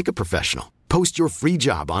professionals like a professional. Post your free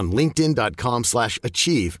job on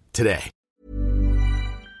linkedin.com/achieve today.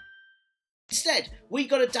 Instead, we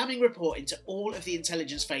got a damning report into all of the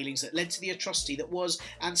intelligence failings that led to the atrocity that was,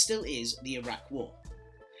 and still is, the Iraq War.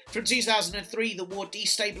 From 2003, the war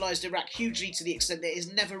destabilised Iraq hugely to the extent that it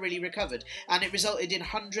has never really recovered, and it resulted in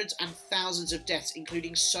hundreds and thousands of deaths,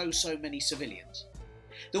 including so many civilians.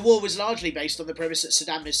 The war was largely based on the premise that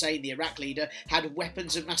Saddam Hussein, the Iraq leader, had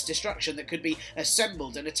weapons of mass destruction that could be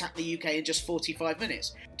assembled and attack the UK in just 45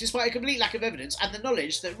 minutes, despite a complete lack of evidence and the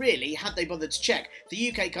knowledge that really, had they bothered to check,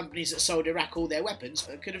 the UK companies that sold Iraq all their weapons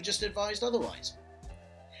could have just advised otherwise.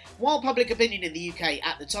 While public opinion in the UK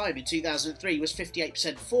at the time, in 2003, was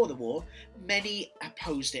 58% for the war, many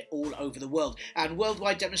opposed it all over the world, and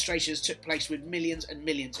worldwide demonstrations took place with millions and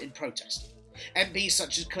millions in protest. MPs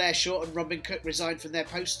such as Claire Short and Robin Cook resigned from their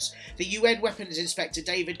posts, the UN Weapons Inspector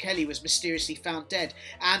David Kelly was mysteriously found dead,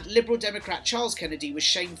 and Liberal Democrat Charles Kennedy was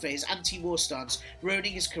shamed for his anti-war stance,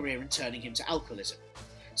 ruining his career and turning him to alcoholism.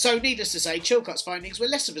 So, needless to say, Chilcot's findings were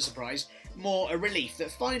less of a surprise, more a relief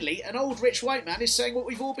that finally an old rich white man is saying what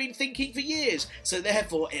we've all been thinking for years, so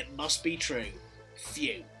therefore it must be true.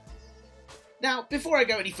 Phew. Now, before I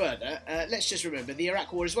go any further, let's just remember the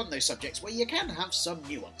Iraq War is one of those subjects where you can have some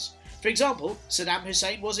nuance. For example, Saddam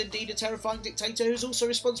Hussein was indeed a terrifying dictator who is also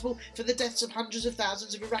responsible for the deaths of hundreds of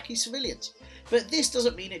thousands of Iraqi civilians. But this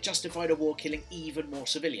doesn't mean it justified a war killing even more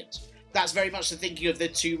civilians. That's very much the thinking of the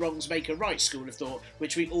two wrongs make a right school of thought,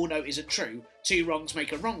 which we all know isn't true. Two wrongs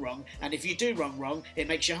make a wrong, and if you do wrong, it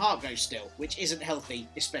makes your heart go still, which isn't healthy,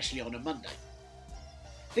 especially on a Monday.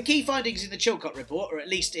 The key findings in the Chilcot report, or at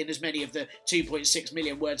least in as many of the 2.6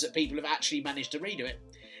 million words that people have actually managed to read of it,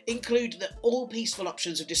 include that all peaceful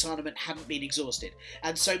options of disarmament hadn't been exhausted,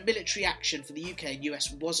 and so military action for the UK and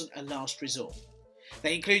US wasn't a last resort.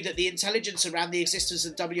 They include that the intelligence around the existence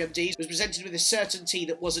of WMDs was presented with a certainty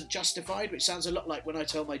that wasn't justified, which sounds a lot like when I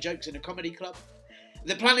tell my jokes in a comedy club.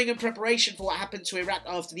 The planning and preparation for what happened to Iraq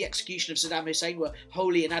after the execution of Saddam Hussein were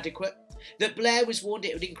wholly inadequate. That Blair was warned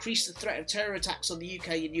it would increase the threat of terror attacks on the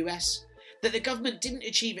UK and US. That the government didn't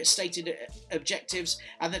achieve its stated objectives,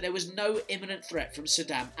 and that there was no imminent threat from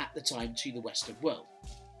Saddam at the time to the Western world.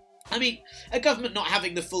 I mean, a government not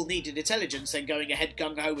having the full needed intelligence, then going ahead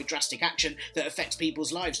gung-ho with drastic action that affects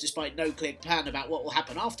people's lives despite no clear plan about what will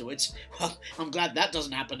happen afterwards, well, I'm glad that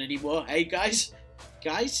doesn't happen anymore, eh guys?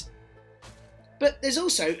 Guys? But there's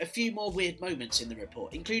also a few more weird moments in the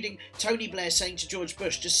report, including Tony Blair saying to George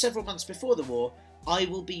Bush just several months before the war, "I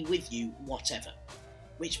will be with you, whatever."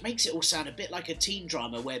 Which makes it all sound a bit like a teen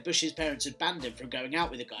drama where Bush's parents had banned him from going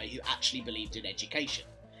out with a guy who actually believed in education.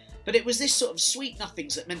 But it was this sort of sweet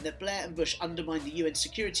nothings that meant that Blair and Bush undermined the UN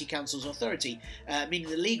Security Council's authority, meaning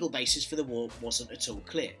the legal basis for the war wasn't at all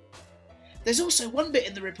clear. There's also one bit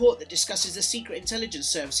in the report that discusses the Secret Intelligence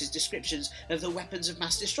Service's descriptions of the weapons of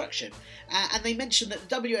mass destruction, and they mention that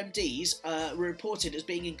the WMDs were reported as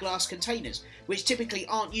being in glass containers, which typically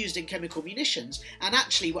aren't used in chemical munitions, and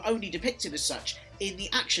actually were only depicted as such in the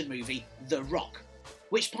action movie The Rock.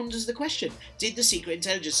 Which ponders the question, did the Secret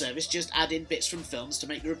Intelligence Service just add in bits from films to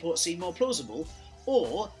make the report seem more plausible?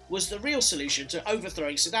 Or was the real solution to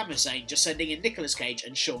overthrowing Saddam Hussein just sending in Nicolas Cage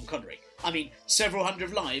and Sean Connery? I mean, several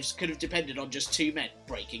hundred lives could have depended on just 2 men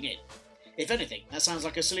breaking in. If anything, that sounds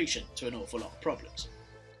like a solution to an awful lot of problems.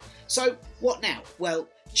 So, what now? Well,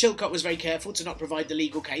 Chilcot was very careful to not provide the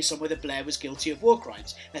legal case on whether Blair was guilty of war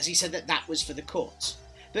crimes, as he said that was for the courts.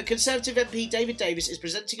 But Conservative MP David Davis is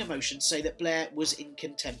presenting a motion to say that Blair was in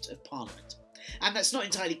contempt of Parliament. And that's not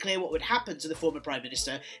entirely clear what would happen to the former Prime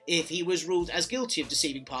Minister if he was ruled as guilty of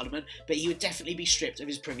deceiving Parliament, but he would definitely be stripped of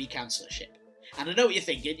his Privy Councillorship. And I know what you're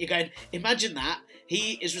thinking, you're going, imagine that,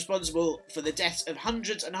 he is responsible for the deaths of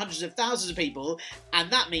hundreds and hundreds of thousands of people, and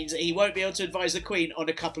that means that he won't be able to advise the Queen on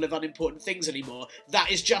a couple of unimportant things anymore. That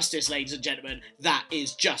is justice, ladies and gentlemen, that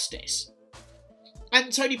is justice.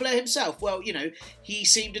 And Tony Blair himself, well, he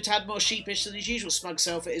seemed a tad more sheepish than his usual smug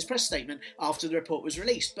self at his press statement after the report was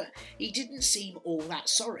released, but he didn't seem all that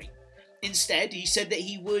sorry. Instead, he said that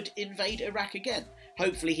he would invade Iraq again.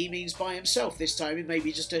 Hopefully he means by himself this time in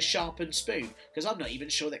maybe just a sharpened spoon, because I'm not even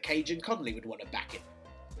sure that Cage and Connolly would want to back him.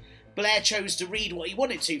 Blair chose to read what he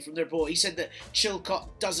wanted to from the report. He said that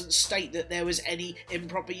Chilcot doesn't state that there was any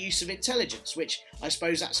improper use of intelligence, which I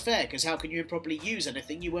suppose that's fair, because how can you improperly use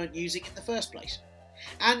anything you weren't using in the first place?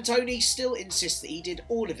 And Tony still insists that he did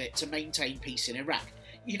all of it to maintain peace in Iraq.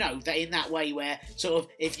 That in that way where, sort of,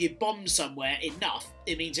 if you bomb somewhere enough,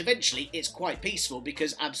 it means eventually it's quite peaceful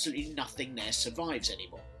because absolutely nothing there survives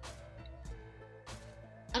anymore.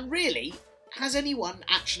 And really, has anyone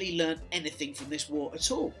actually learnt anything from this war at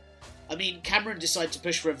all? I mean, Cameron decided to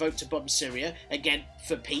push for a vote to bomb Syria, again,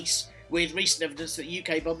 for peace, with recent evidence that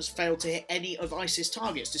UK bombs failed to hit any of ISIS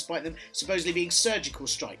targets, despite them supposedly being surgical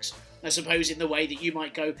strikes. I suppose in the way that you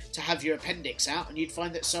might go to have your appendix out and you'd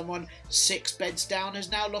find that someone 6 beds down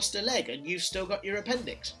has now lost a leg and you've still got your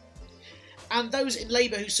appendix. And those in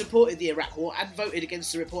Labour who supported the Iraq war and voted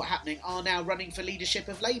against the report happening are now running for leadership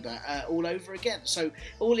of Labour all over again. So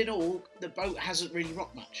all in all, the boat hasn't really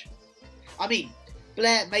rocked much. I mean,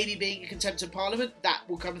 Blair maybe being in contempt of Parliament, that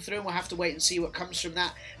will come through and we'll have to wait and see what comes from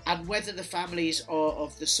that, and whether the families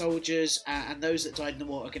of the soldiers and those that died in the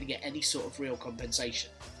war are going to get any sort of real compensation.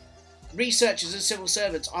 Researchers and civil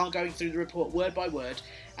servants are going through the report word by word,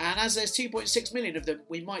 and as there's 2.6 million of them,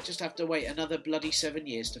 we might just have to wait another bloody 7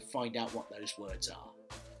 years to find out what those words are.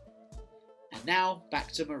 And now,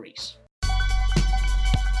 back to Maurice.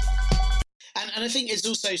 And I think it's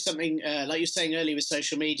also something, like you were saying earlier with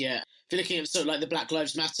social media, if you're looking at sort of like the Black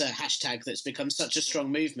Lives Matter hashtag that's become such a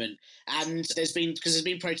strong movement, and there's been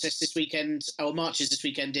protests this weekend, or marches this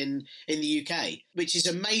weekend in the UK, which is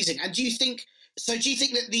amazing. And do you think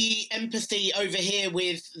that the empathy over here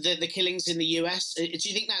with the killings in the US, do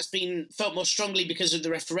you think that's been felt more strongly because of the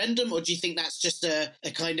referendum, or do you think that's just a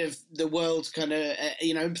kind of the world kind of,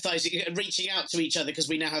 empathising and reaching out to each other because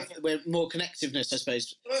we're more connectiveness, I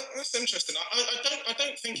suppose? Well, that's interesting. I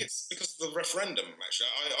don't think it's because of the referendum, actually.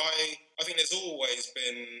 I think there's always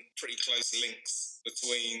been pretty close links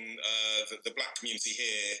between the black community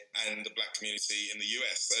here and the black community in the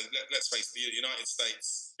US. Let's face it, the United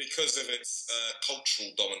States, because of its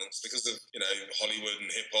cultural dominance, because of Hollywood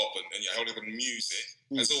and hip hop and Hollywood and music,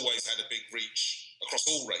 has always had a big reach across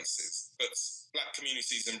all races. But black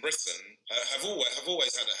communities in Britain have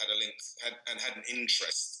always had a link and had an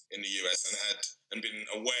interest in the US and been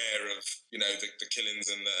aware of the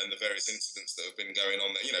killings and the various incidents that have been going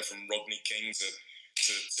on there. From Rodney King to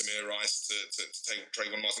Tamir Rice to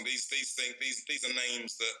Trayvon Martin. These are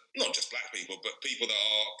names that not just black people, but people that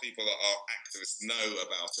are activists know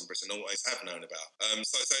about in Britain, always have known about.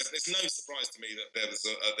 So it's no surprise to me that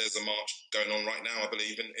there's a march going on right now. I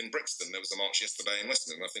believe in Brixton there was a march yesterday in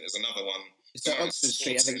Westminster. I think there's another one. It's at Oxford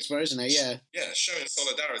Street, I think it's where, isn't it? Yeah. Yeah, showing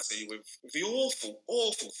solidarity with the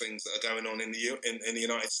awful things that are going on in the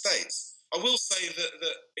United States. I will say that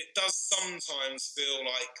it does sometimes feel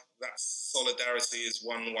like that solidarity is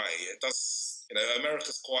one way. It does,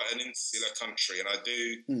 America's quite an insular country, and I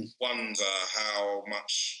do wonder how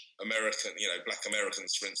much black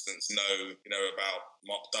Americans, for instance, know about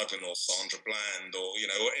Mark Duggan or Sandra Bland or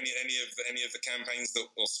any of the campaigns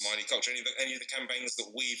or Smiley Culture, any of the campaigns that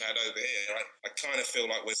we've had over here. I kind of feel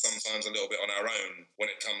like we're sometimes a little bit on our own when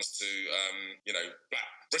it comes to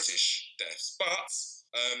black British deaths, but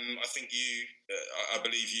I think I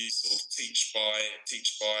believe you sort of teach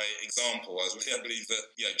by example. I believe that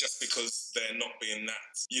just because they're not being that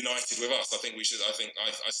united with us, I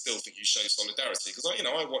still think you show solidarity, because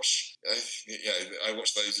I watch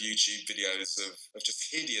those YouTube videos of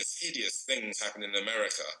just hideous things happening in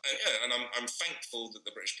America, and I'm thankful that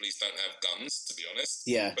the British police don't have guns, to be honest.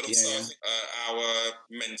 Yeah, but also I think our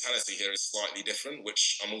mentality here is slightly different,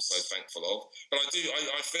 which I'm also thankful of. But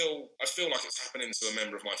I feel like it's happening to a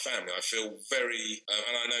member of my family. I feel very,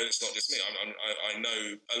 and I know it's not just me. I know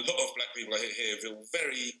a lot of black people here feel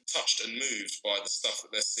very touched and moved by the stuff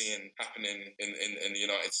that they're seeing happening in the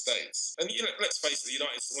United States. And let's face it,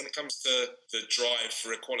 when it comes to the drive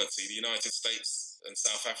for equality, the United States and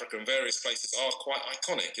South Africa and various places are quite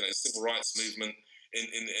iconic. The civil rights movement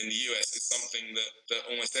in the US is something that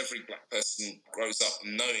almost every black person grows up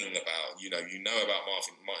knowing about. You know about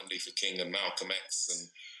Martin Luther King and Malcolm X and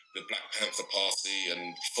the Black Panther Party,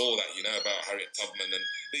 and before that, about Harriet Tubman, and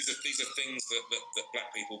these are things that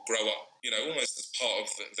black people grow up, almost as part of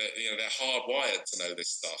they're hardwired to know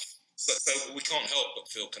this stuff. So we can't help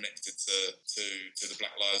but feel connected to the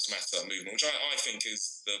Black Lives Matter movement, which I think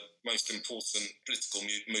is the most important political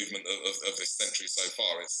movement of this century so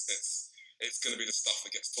far. It's going to be the stuff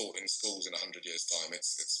that gets taught in schools in 100 years' time.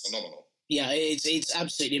 It's phenomenal. Yeah, it's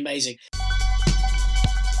absolutely amazing.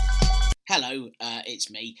 Hello, it's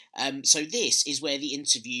me. So this is where the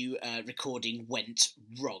interview recording went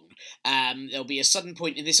wrong. There'll be a sudden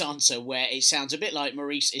point in this answer where it sounds a bit like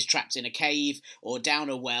Maurice is trapped in a cave or down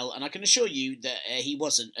a well, and I can assure you that he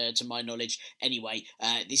wasn't, to my knowledge. Anyway,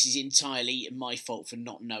 this is entirely my fault for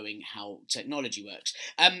not knowing how technology works.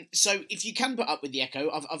 So if you can put up with the echo,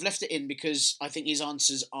 I've left it in because I think his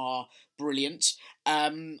answers are brilliant.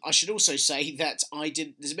 I should also say that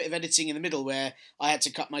there's a bit of editing in the middle where I had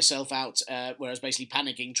to cut myself out, where I was basically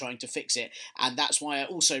panicking trying to fix it, and that's why I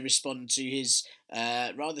also respond to his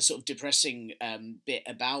rather sort of depressing bit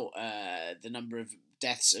about the number of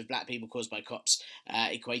deaths of black people caused by cops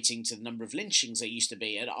equating to the number of lynchings there used to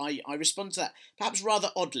be, and I respond to that perhaps rather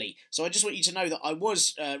oddly. So I just want you to know that I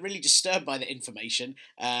was really disturbed by the information.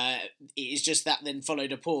 It is just that then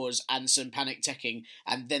followed a pause and some panic teching,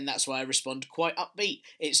 and then that's why I respond quite upbeat.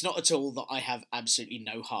 It's not at all that I have absolutely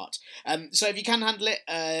no heart. So if you can handle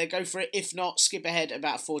it, go for it. If not, skip ahead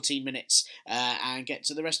about 14 minutes and get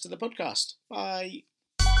to the rest of the podcast. Bye.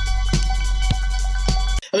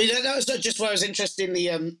 I mean, that was just why I was interested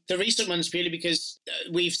in the recent ones, purely because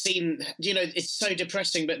we've seen, it's so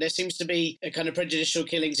depressing, but there seems to be a kind of prejudicial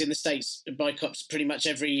killings in the States by cops pretty much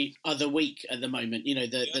every other week at the moment,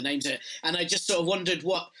 the names are, and I just sort of wondered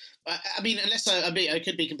what, I mean, unless I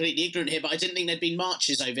could be completely ignorant here, but I didn't think there'd been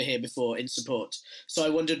marches over here before in support, so I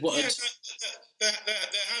wondered what... There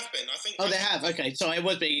have been. I think. Oh, there have. Okay, sorry, I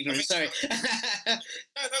was being ignorant. Sorry. No,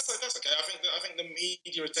 that's okay. I think the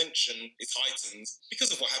media attention is heightened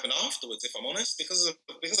because of what happened afterwards. If I'm honest, because of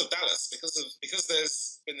Dallas, because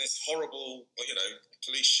there's been this horrible,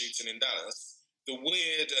 police shooting in Dallas. The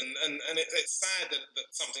weird and it's sad that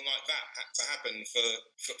something like that had to happen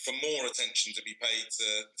for more attention to be paid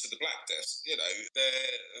to the black deaths.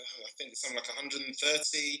 I think it's something like 130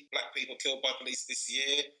 black people killed by police this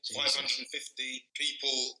year, Jesus. 550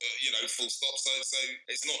 people, full stop. So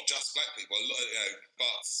it's not just black people,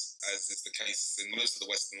 but as is the case in most of the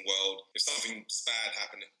Western world, if something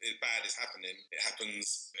bad is happening, it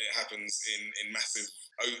happens in massive.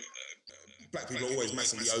 Black people are always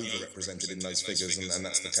massively overrepresented in those figures, and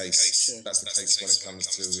that's the case. Sure. That's the case when it comes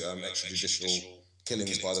to extrajudicial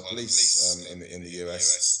killings by the police in the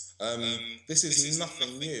US. This is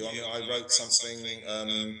nothing new. I mean, I wrote something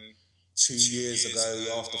 2 years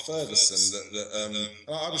ago after Ferguson that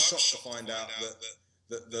I was shocked to find out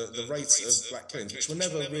that the rates of black killings, which were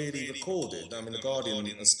never really recorded. I mean, the Guardian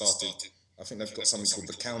has started. I think they've got something called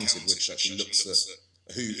The Counted, which actually looks at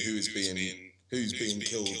who's being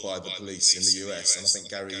killed by the police in the US, and I think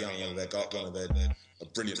Gary Young, one of their a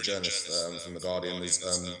brilliant journalist from the Guardian, is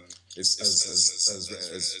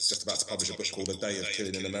just about to publish a book called A Day of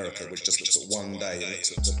Killing in America, which just looks at one day and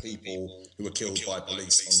looks at the people who were killed by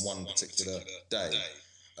police on one particular day.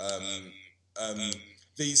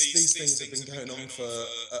 These things have been going on for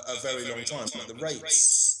a very long time, but the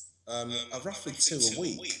rates are roughly 2 a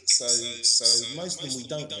week. So most of them we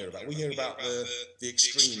don't hear about. We hear about the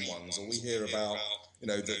extreme ones, or we hear about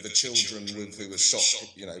the children who were shot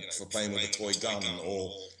for playing with a toy gun,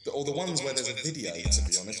 or the ones where there's a video. To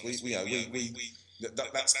be honest, those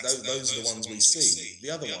are the ones we see.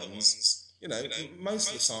 The other ones, most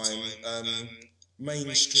of the time,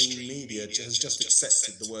 mainstream media has just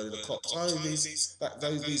accepted the word of the cops. Oh,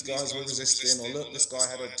 these guys were resisting, or look, this guy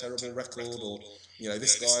had a terrible record, or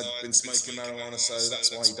this guy had been smoking marijuana, so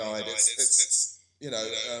that's why he died. It's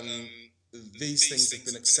these things have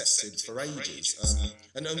been accepted for ages.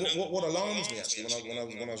 And what alarms me actually when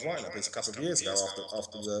I was writing that piece a couple of years ago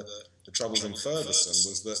after the troubles in Ferguson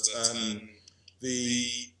was that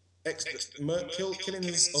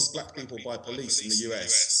killings of black people by police in the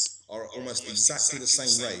US are almost exactly the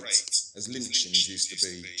same rate as lynchings used to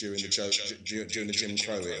be during the Jim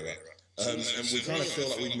Crow era. And we kind of feel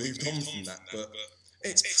like we've moved on from that, but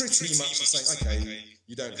it's pretty much the same. Okay,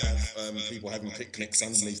 you don't have people having picnics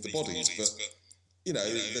underneath the bodies, but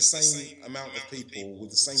the same amount of people with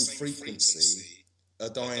the same frequency are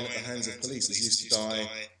dying at the hands of police as used to die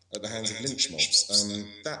at the hands of lynch mobs.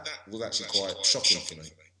 That was actually quite shocking for me.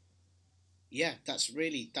 Yeah, that's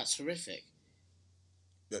horrific.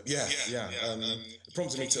 Yeah. It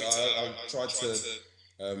prompted me to. I tried to.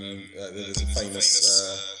 There's a famous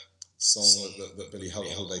song that Billie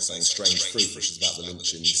Holiday sang, "Strange Fruit," which is about the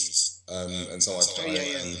lynchings, and so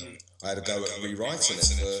I had a go at rewriting it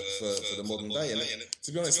for the modern day, and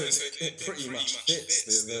to be honest, it pretty much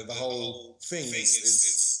fits. The whole thing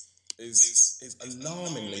is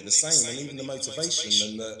alarmingly the same, and even the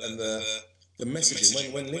motivation and the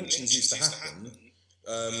messaging. When lynchings used to happen,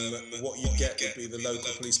 what you'd get would be the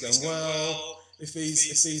local police going, well, if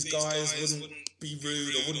these guys wouldn't be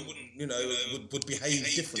rude or would behave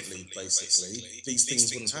differently, basically, these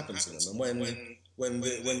things wouldn't happen to them. And when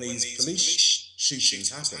these police shootings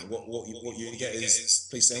happen, what you get is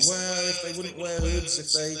police saying, well, if they wouldn't wear hoods,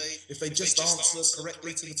 if they just answer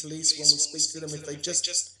correctly to the police when we speak to them, if they just,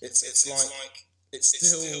 it's like it's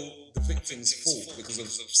still the victim's fault because of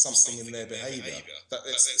something in their behaviour.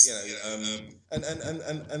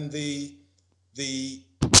 And the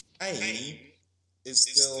aim is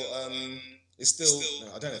still,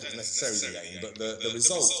 I don't know if it's necessarily the aim, but the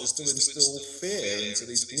result is to instill fear into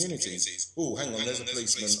these communities. Oh, hang on, there's a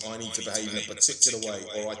policeman, I need to behave in a particular way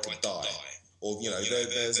or I could die. Or,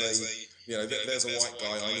 there's a white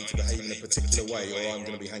guy, I need to behave in a particular way or I'm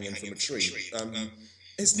going to be hanging from a tree.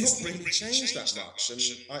 It's not really changed that much, and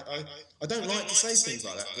I don't like to say things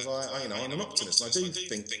like that because I'm an optimist and I do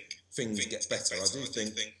think things get better. I do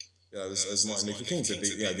think, as Martin Luther King said,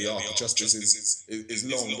 the arc of justice is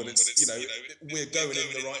long, but it's we're going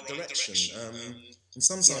in the right direction. And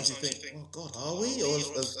sometimes you think, oh God, are we? Or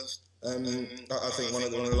I think one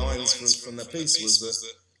of the lines from their piece was that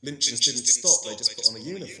lynchings didn't stop; they just put on a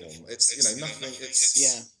uniform. It's nothing.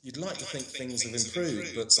 You'd like to think things have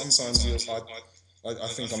improved, but sometimes I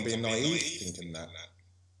think I'm being naive thinking that.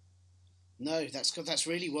 No, that's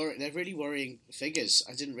really worrying. They're really worrying figures.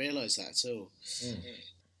 I didn't realise that at all. Mm.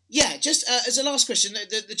 Yeah, just as a last question,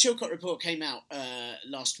 the Chilcot report came out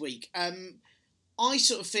last week. I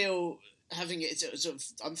sort of feel, having it sort of,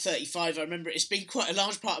 I'm 35. I remember it's been quite a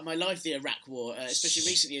large part of my life, the Iraq War, especially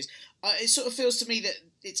recent years. It sort of feels to me that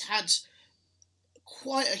it's had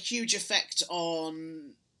quite a huge effect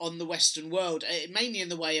on the Western world, mainly in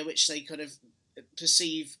the way in which they kind of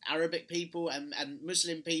perceive Arabic people and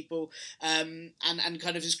Muslim people, and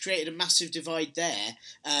kind of has created a massive divide there,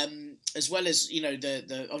 as well as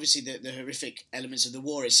the obviously the horrific elements of the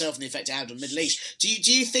war itself and the effect it had on the Middle East. Do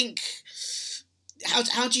you think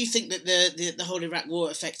how do you think that the whole Iraq War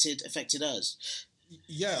affected us?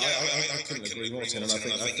 Yeah, I couldn't agree more, Tim, and I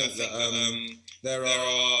think that there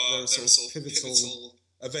are sort of pivotal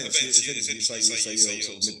events. You say you're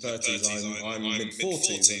sort of mid-30s, I'm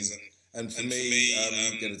mid-40s, and for me,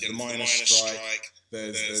 the miners' strike,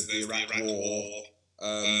 there's the Iraq War,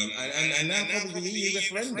 and now probably the EU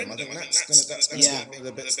referendum. I think that's going to be one of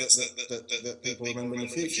the bits that people remember in the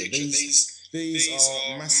future. These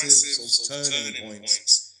are massive sort of turning points,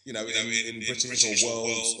 in British or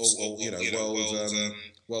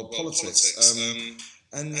world politics.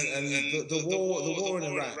 And the war in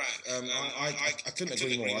Iraq, I couldn't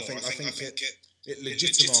agree more. I think it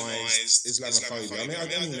legitimised Islamophobia. I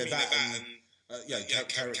mean that,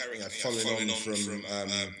 following on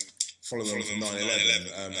from 9/11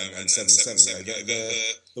 and 7/7.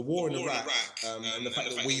 The war in Iraq and the fact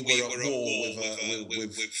that we were at war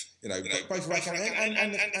with both Iraq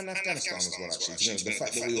and Afghanistan as well. Actually, the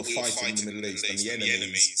fact that we were fighting in the Middle East and the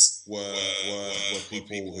enemies were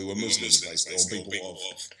people who were Muslims, basically, or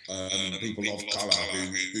people of colour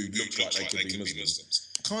who looked like they could be Muslims.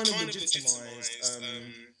 Kind of legitimised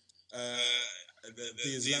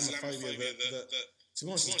the Islamophobia that to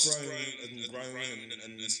be honest, has grown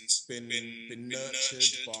and been nurtured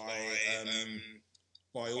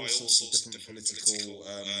by all sorts of different political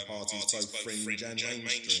parties, both fringe and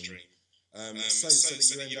mainstream. so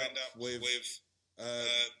that you end up with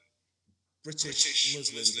British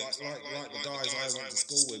Muslims like the guys I went to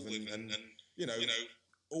school with, and you know,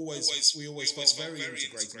 we always felt very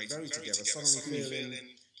integrated, very together, suddenly feeling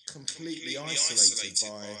completely isolated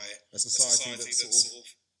by a society that sort of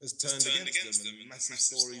has turned against them, and massive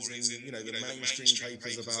stories in, you know, the mainstream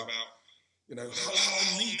papers about, you know,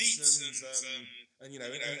 halal meats and you know,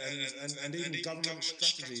 and even government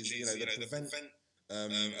strategies, you know, the prevent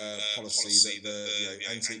policy, that the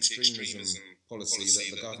anti-extremism policy that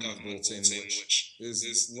the government brought in, which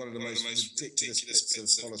is one of the most ridiculous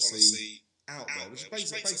bits of policy out there, which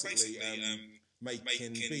is basically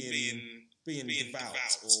making being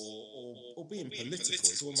devout or being political.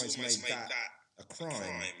 It's almost made that a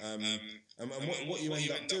crime. And what you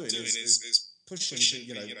end up doing is pushing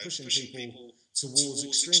people towards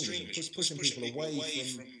extremism, pushing people away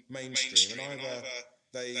from mainstream, and either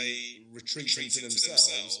they retreat into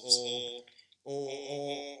themselves or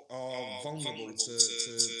are vulnerable to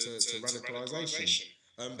radicalisation.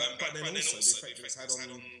 But then also the effect it's had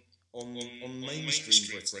on mainstream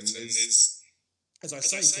Britain is, as I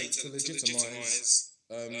say, to legitimise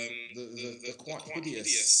the quite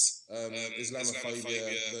hideous Islamophobia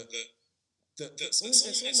that's almost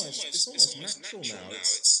natural now.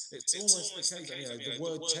 It's almost the case. You know, the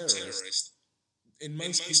word terrorist in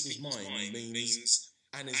most people's mind means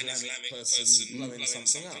an Islamic person blowing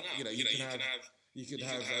something up. You know, you could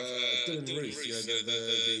have Dylann Roof, you know,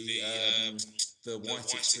 the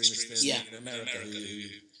white extremist in America who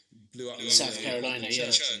blew up South Carolina,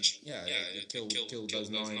 church. Killed those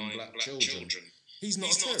 9 black children. He's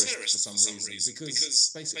not a terrorist for some reason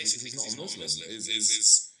because he's not a Muslim.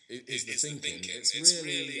 Is the thinking? It's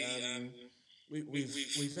really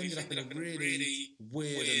we've ended up in a really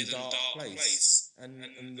weird and dark place, and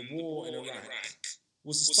the war in Iraq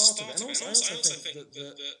was the start of it. And also, I also think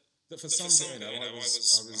that for some people, you know,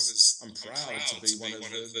 I'm proud to be one of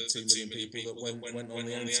the 2 million people that went on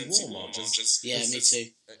the anti-war marches. Yeah, me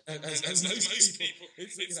too. As most people,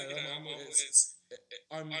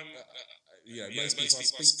 most people I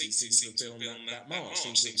speak to seem to have been on that march,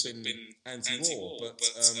 seem to have been anti-war, but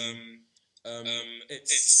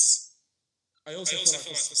it's. I also feel like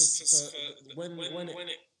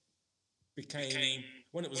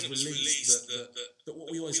when it was released that what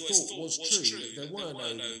we always thought was true, that there were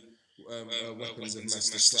no weapons of mass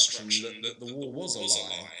destruction, that the war was a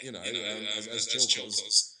lie, you know, as Chilcot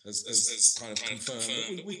has kind of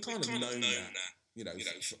confirmed. We've kind of known that, you know,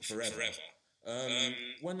 forever.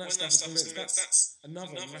 When that stuff was convinced, that's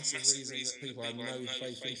another massive reason that people had no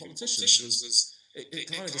faith in politicians, was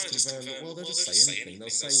it kind of just confirmed that, well, they'll just say anything. They'll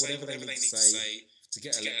say whatever they need to say to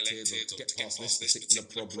get elected or to get past this particular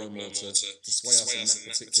problem or to sway us in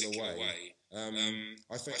that particular way.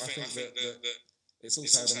 I think that it's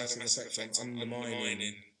also had a massive effect on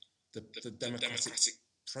undermining the democratic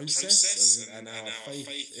process and our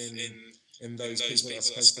faith in those people that are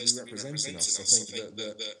supposed to be representing us. I think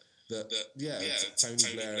that Tony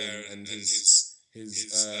Blair and his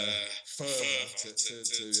fervour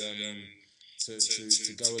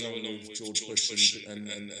to go along with George Bush and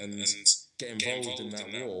get involved in that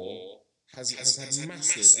war has had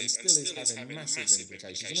massive, and still is having massive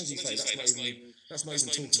implications. And as you say, that's not even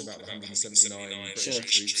talking about the 179 British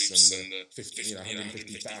troops and the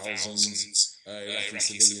 150,000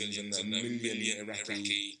 Iraqi civilians and the million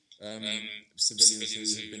Iraqi civilians who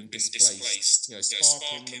have been displaced, you know,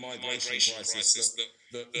 sparking the migration crisis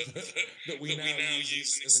that we now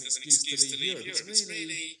use as an excuse to leave Europe. It's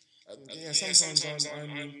really, sometimes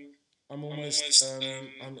I'm almost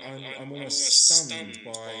stunned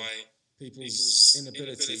by people's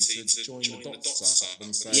inability to join the dots up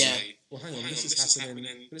and say, well, hang on, this is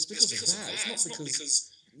happening, but it's because of that. It's not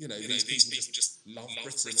because, you know, these people just love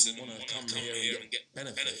Britain and want to come here and get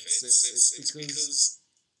benefits. It's because,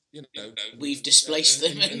 you know, we've displaced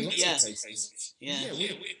them, and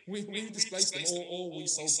we displaced them, or we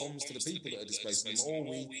sold bombs to the people that are displacing them, or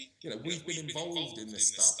we've been involved in this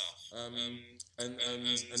stuff, and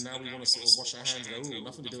now we want to sort of wash our hands and go, oh,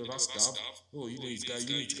 nothing to do with us, Gov. Oh, you need to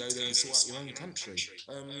go there and sort out your own country.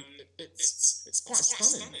 It's quite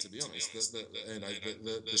stunning, to be honest,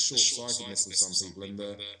 the short-sightedness of some people and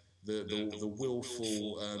the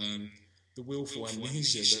willful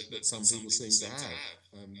amnesia that some people seem to have.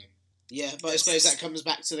 But I suppose that comes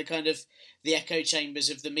back to the kind of the echo chambers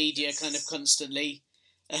of the media, kind of constantly,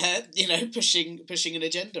 pushing an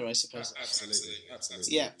agenda, I suppose. Absolutely.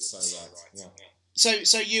 Yeah. So right. Yeah.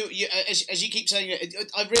 So you as you keep saying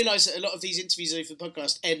it, I realise that a lot of these interviews for the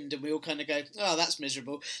podcast end and we all kind of go, oh, that's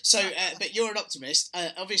miserable. So, but you're an optimist.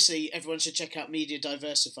 Obviously, everyone should check out Media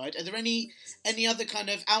Diversified. Are there any other kind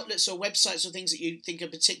of outlets or websites or things that you think are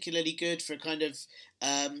particularly good for kind of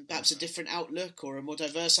perhaps a different outlook or a more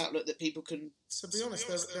diverse outlook that people can? To be honest,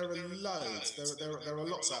 there are loads. There are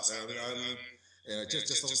lots out there.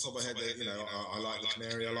 Just off the top of my head, I like The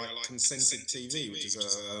Canary. I like Consented TV, which is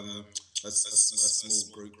a small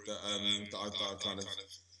group that I kind of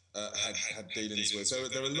had dealings with. So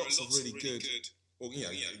there are lots of really good. Well,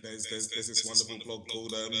 there's this wonderful blog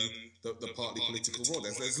called the Partly Political Raw.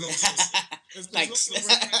 There's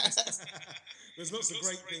lots of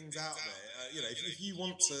great things out there. If you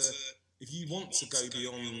want to go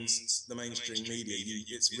beyond the mainstream media,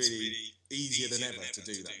 it's really easier than ever to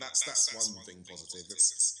do that. That's one thing positive.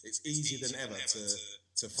 It's easier than ever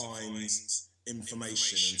to find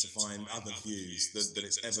information and to find other views than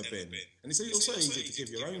it's ever been. And it's also easier to give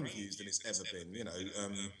your own views than it's ever been.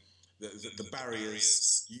 The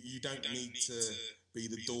barriers, you don't need to be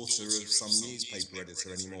the daughter of some newspaper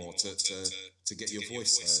editor anymore to get your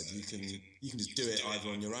voice heard. You can just do it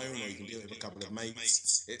either on your own or you can do it with a couple of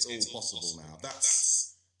mates. It's all possible now.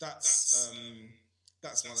 That's one.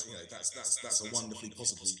 That's a wonderfully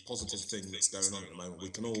positive thing that's going on at the moment. We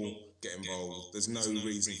can all get involved. There's no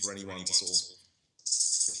reason for anyone to sort of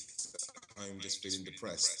sit at home just feeling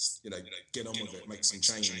depressed. Get on with it. Make some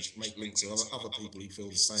change. Make links with other people who feel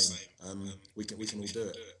the same. We can all do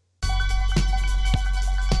it.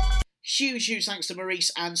 Huge thanks to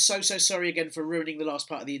Maurice, and so sorry again for ruining the last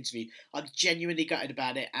part of the interview. I'm genuinely gutted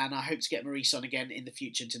about it, and I hope to get Maurice on again in the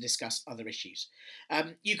future to discuss other issues.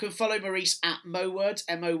 You can follow Maurice at MoWords,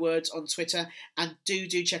 MoWords on Twitter, and do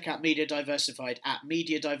check out Media Diversified at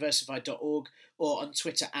mediadiversified.org or on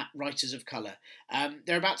Twitter at Writers of Colour.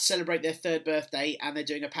 They're about to celebrate their 3rd birthday, and they're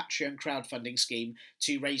doing a Patreon crowdfunding scheme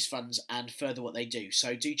to raise funds and further what they do.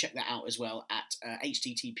 So do check that out as well at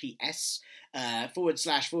https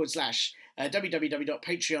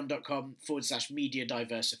www.patreon.com/media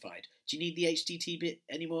diversified. Do you need the HTT bit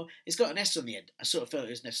anymore? It's got an S on the end. I sort of felt it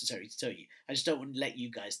was necessary to tell you. I just don't want to let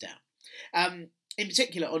you guys down. In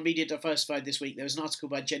particular, on Media Diversified this week, there was an article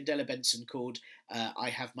by Jendela Benson called I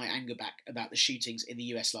Have My Anger Back about the shootings in the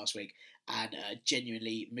US last week, and a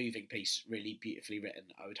genuinely moving piece, really beautifully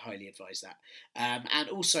written. I would highly advise that. And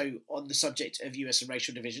also on the subject of US and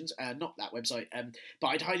racial divisions, not that website, but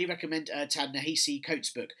I'd highly recommend Ta-Nehisi Coates'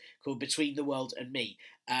 book called Between the World and Me,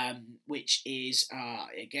 which is,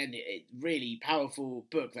 again, a really powerful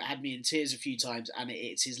book that had me in tears a few times, and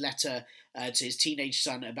it's his letter to his teenage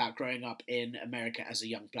son about growing up in America as a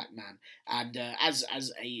young black man. And as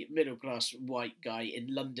a middle-class white guy in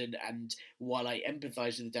London, and while I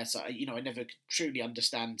empathise with the deaths, I never could truly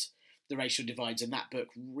understand the racial divides, and that book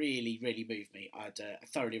really moved me. I'd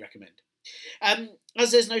thoroughly recommend.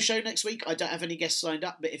 As there's no show next week, I don't have any guests lined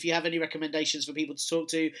up, but if you have any recommendations for people to talk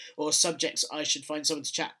to or subjects I should find someone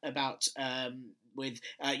to chat about with,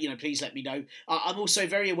 please let me know. I'm also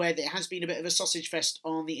very aware that it has been a bit of a sausage fest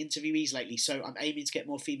on the interviewees lately, so I'm aiming to get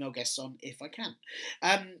more female guests on if I can.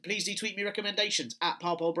 Please do tweet me recommendations at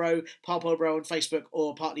Parpolbro on Facebook,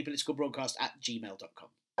 or partlypoliticalbroadcast@gmail.com.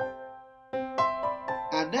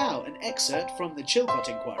 And now, an excerpt from the Chilcot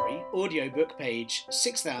Inquiry, audiobook page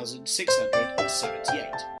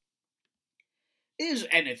 6678. Is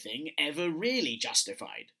anything ever really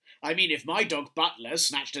justified? I mean, if my dog Butler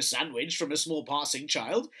snatched a sandwich from a small passing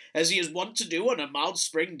child, as he is wont to do on a mild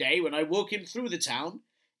spring day when I walk him through the town,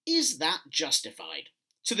 is that justified?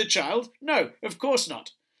 To the child, no, of course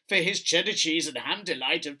not, for his cheddar cheese and ham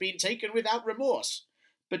delight have been taken without remorse.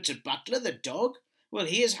 But to Butler the dog, well,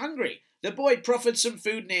 he is hungry. The boy proffered some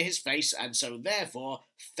food near his face, and so therefore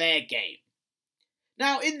fair game.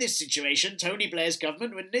 Now, in this situation, Tony Blair's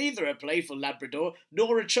government were neither a playful Labrador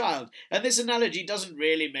nor a child, and this analogy doesn't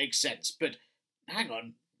really make sense. But, hang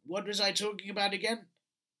on, what was I talking about again?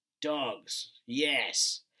 Dogs,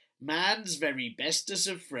 yes. Man's very bestest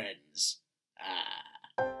of friends.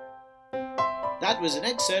 That was an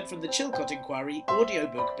excerpt from the Chilcot Inquiry,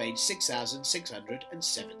 audiobook, page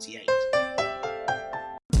 6678.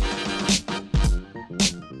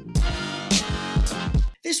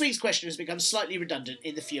 This week's question has become slightly redundant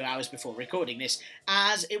in the few hours before recording this,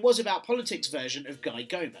 as it was about politics version of Guy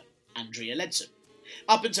Gomer, Andrea Leadsom.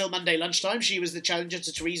 Up until Monday lunchtime, she was the challenger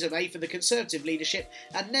to Theresa May for the Conservative leadership,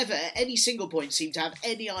 and never at any single point seemed to have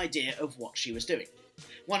any idea of what she was doing.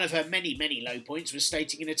 One of her many low points was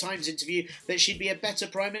stating in a Times interview that she'd be a better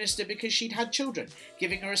Prime Minister because she'd had children,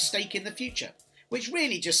 giving her a stake in the future, which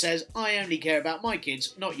really just says, I only care about my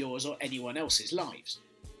kids, not yours or anyone else's lives.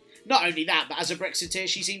 Not only that, but as a Brexiteer,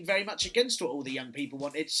 she seemed very much against what all the young people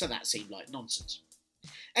wanted, so that seemed like nonsense.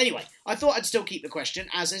 Anyway, I thought I'd still keep the question,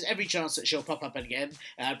 as there's every chance that she'll pop up again,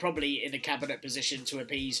 probably in a cabinet position to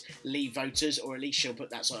appease Leave voters, or at least she'll put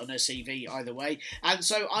that sort on her CV either way. And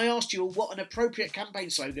so I asked you all what an appropriate campaign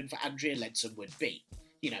slogan for Andrea Leadsom would be,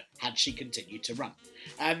 had she continued to run.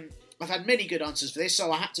 I've had many good answers for this,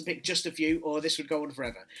 so I had to pick just a few, or this would go on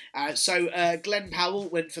forever. So Glenn Powell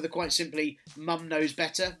went for the quite simply Mum Knows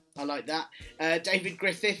Better. I like that. David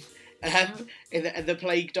Griffith, in the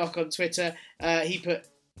Plague Doc on Twitter, he put,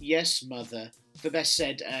 Yes, Mother. For best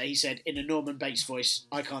said, he said, in a Norman Bates voice.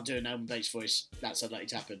 I can't do a Norman Bates voice. That's unlikely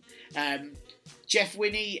to happen. Jeff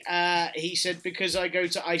Winnie, he said, because I go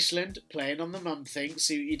to Iceland, playing on the mum thing.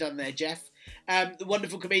 See what you done there, Jeff. The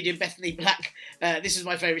wonderful comedian Bethany Black, this is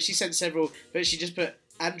my favourite. She sent several, but she just put,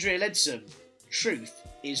 Andrea Leadsom, truth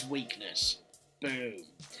is weakness. Boom.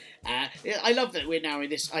 I love that we're now in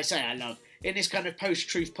this, in this kind of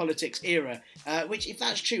post-truth politics era, which, if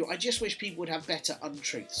that's true, I just wish people would have better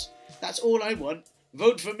untruths. That's all I want.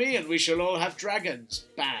 Vote for me and we shall all have dragons.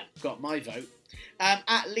 Bam, got my vote.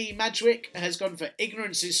 At Lee Madgwick has gone for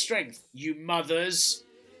ignorance is strength, you mothers.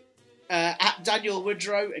 At Daniel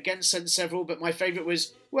Woodrow, again sent several, but my favourite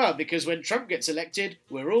was, well, because when Trump gets elected,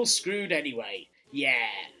 we're all screwed anyway. Yeah,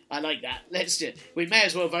 I like that. Let's do it. We may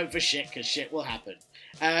as well vote for shit, because shit will happen.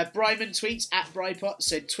 Bryman tweets, at Brypot,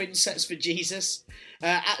 said twin sets for Jesus.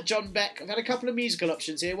 At John Beck, I've had a couple of musical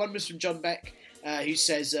options here. One was from John Beck, who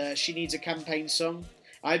says she needs a campaign song.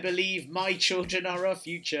 I believe my children are our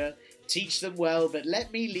future. Teach them well, but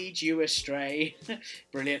let me lead you astray.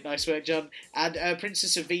 Brilliant, nice work, John. And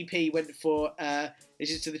Princess of VP went for,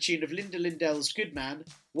 this is to the tune of Linda Lindell's Good Man.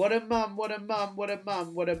 What a mum, what a mum, what a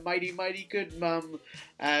mum, what a mighty, mighty good mum.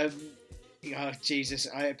 Oh, Jesus,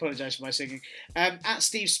 I apologise for my singing. At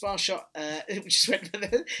Steve Sparshot, just went for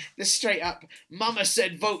the straight up, Mama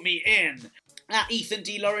said vote me in. At Ethan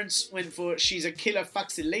D. Lawrence went for she's a killer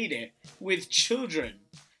foxy lady with children.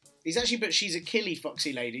 He's actually put she's a killy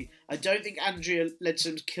foxy lady. I don't think Andrea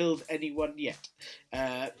Leadsom's killed anyone yet.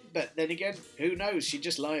 But then again, who knows? She'd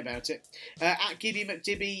just lie about it. At Gibby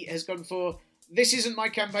McDibby has gone for, this isn't my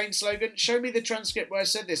campaign slogan. Show me the transcript where I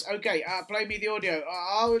said this. Okay, play me the audio.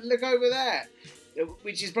 Oh, look over there.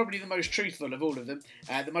 Which is probably the most truthful of all of them.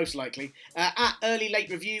 The most likely. At Early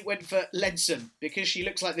Late Review went for Leadsom, because she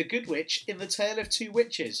looks like the good witch in The Tale of Two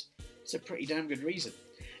Witches. It's a pretty damn good reason.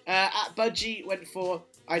 At Budgie went for,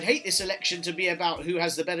 I'd hate this election to be about who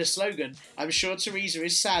has the better slogan. I'm sure Theresa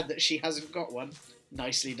is sad that she hasn't got one.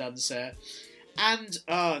 Nicely done, sir. And,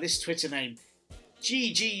 this Twitter name,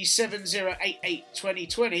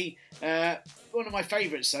 GG70882020, one of my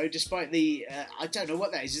favourites though, despite the, I don't know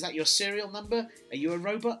what that is. Is that your serial number? Are you a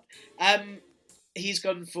robot? He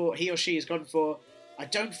or she has gone for, I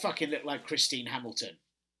don't fucking look like Christine Hamilton.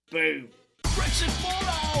 Boom. Brexit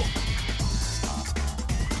fallout!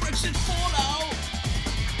 Brexit fallout!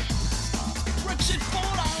 Brexit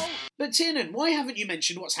fallout! But Tiernan, why haven't you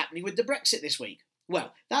mentioned what's happening with the Brexit this week?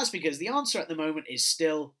 Well, that's because the answer at the moment is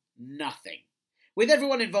still nothing. With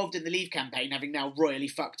everyone involved in the Leave campaign having now royally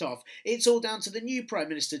fucked off, it's all down to the new Prime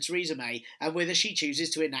Minister Theresa May and whether she chooses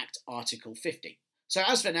to enact Article 50. So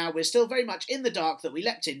as for now, we're still very much in the dark that we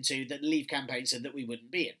leapt into that the Leave campaign said that we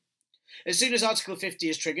wouldn't be in. As soon as Article 50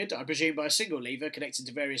 is triggered, I presume by a single lever connected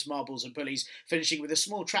to various marbles and pulleys, finishing with a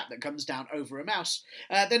small trap that comes down over a mouse,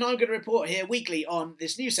 then I'm going to report here weekly on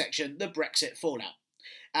this new section, the Brexit fallout.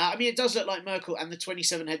 It does look like Merkel and the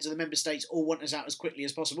 27 heads of the member states all want us out as quickly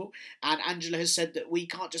as possible, and Angela has said that we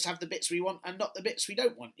can't just have the bits we want and not the bits we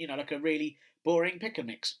don't want, like a really boring pick and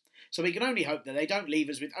mix. So we can only hope that they don't leave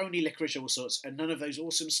us with only licorice all sorts and none of those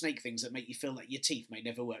awesome snake things that make you feel like your teeth may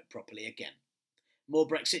never work properly again. More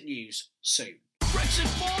Brexit news soon. Brexit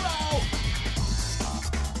fallout!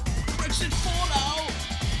 Brexit fallout!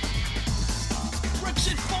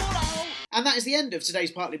 Brexit fallout! And that is the end of today's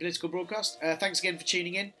Partly Political broadcast. Thanks again for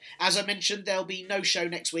tuning in. As I mentioned, there'll be no show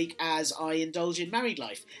next week as I indulge in married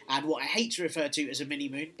life and what I hate to refer to as a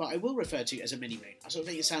mini-moon, but I will refer to as a mini-moon. I sort of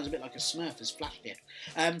think it sounds a bit like a Smurf has flashed it.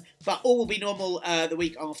 But all will be normal the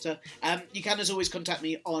week after. You can, as always, contact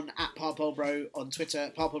me on @ParpolBro on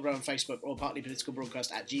Twitter, ParpolBro on Facebook, or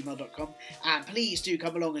partlypoliticalbroadcast@gmail.com. And please do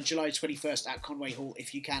come along on July 21st at Conway Hall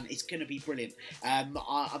if you can. It's going to be brilliant.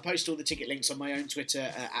 I post all the ticket links on my own Twitter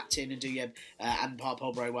 @TinandDoYeb and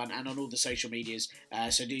ParpolBro1 and on all the social medias.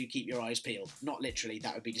 So do keep your eyes peeled. Not literally,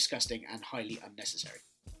 that would be disgusting and highly unnecessary.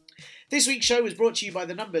 This week's show was brought to you by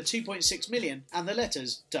the number 2.6 million and the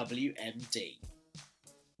letters WMD.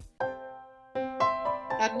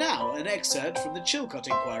 And now, an excerpt from the Chilcot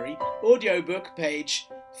Inquiry, audiobook, page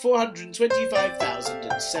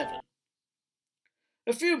 425,007.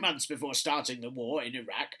 A few months before starting the war in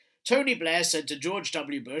Iraq, Tony Blair said to George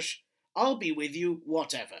W. Bush, "I'll be with you,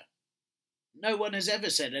 whatever." No one has ever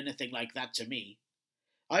said anything like that to me.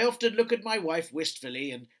 I often look at my wife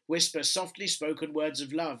wistfully and whisper softly spoken words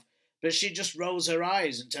of love, but she just rolls her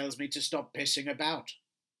eyes and tells me to stop pissing about.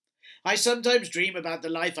 I sometimes dream about the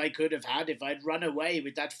life I could have had if I'd run away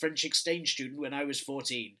with that French exchange student when I was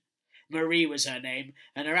 14. Marie was her name,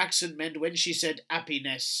 and her accent meant when she said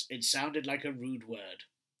happiness, it sounded like a rude word.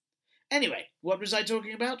 Anyway, what was I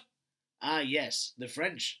talking about? Ah, yes, the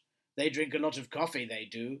French. They drink a lot of coffee, they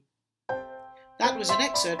do. That was an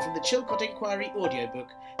excerpt from the Chilcot Inquiry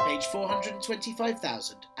audiobook, page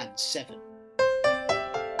 425,007.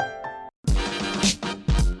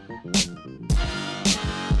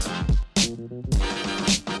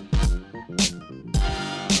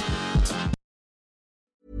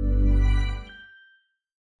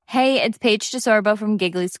 Hey, it's Paige DeSorbo from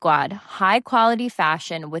Giggly Squad. High quality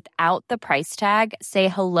fashion without the price tag. Say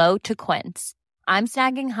hello to Quince. I'm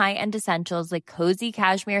snagging high-end essentials like cozy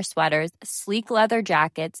cashmere sweaters, sleek leather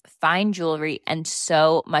jackets, fine jewelry, and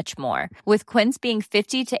so much more. With Quince being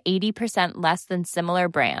 50 to 80% less than similar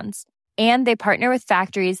brands. And they partner with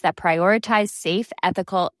factories that prioritize safe,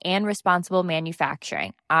 ethical, and responsible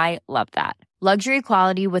manufacturing. I love that. Luxury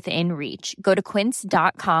quality within reach. Go to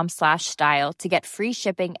quince.com/style to get free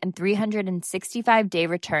shipping and 365-day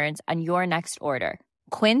returns on your next order.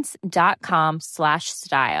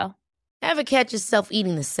 Quince.com/style. Ever catch yourself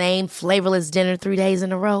eating the same flavorless dinner 3 days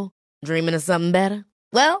in a row? Dreaming of something better?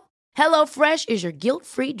 Well, HelloFresh is your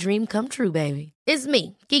guilt-free dream come true, baby. It's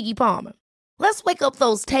me, Keke Palmer. Let's wake up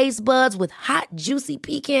those taste buds with hot, juicy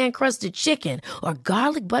pecan-crusted chicken or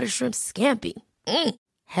garlic butter shrimp scampi.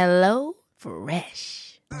 Hello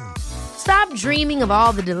Fresh. Stop dreaming of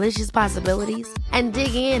all the delicious possibilities and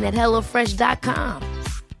dig in at HelloFresh.com.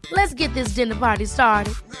 Let's get this dinner party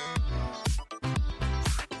started.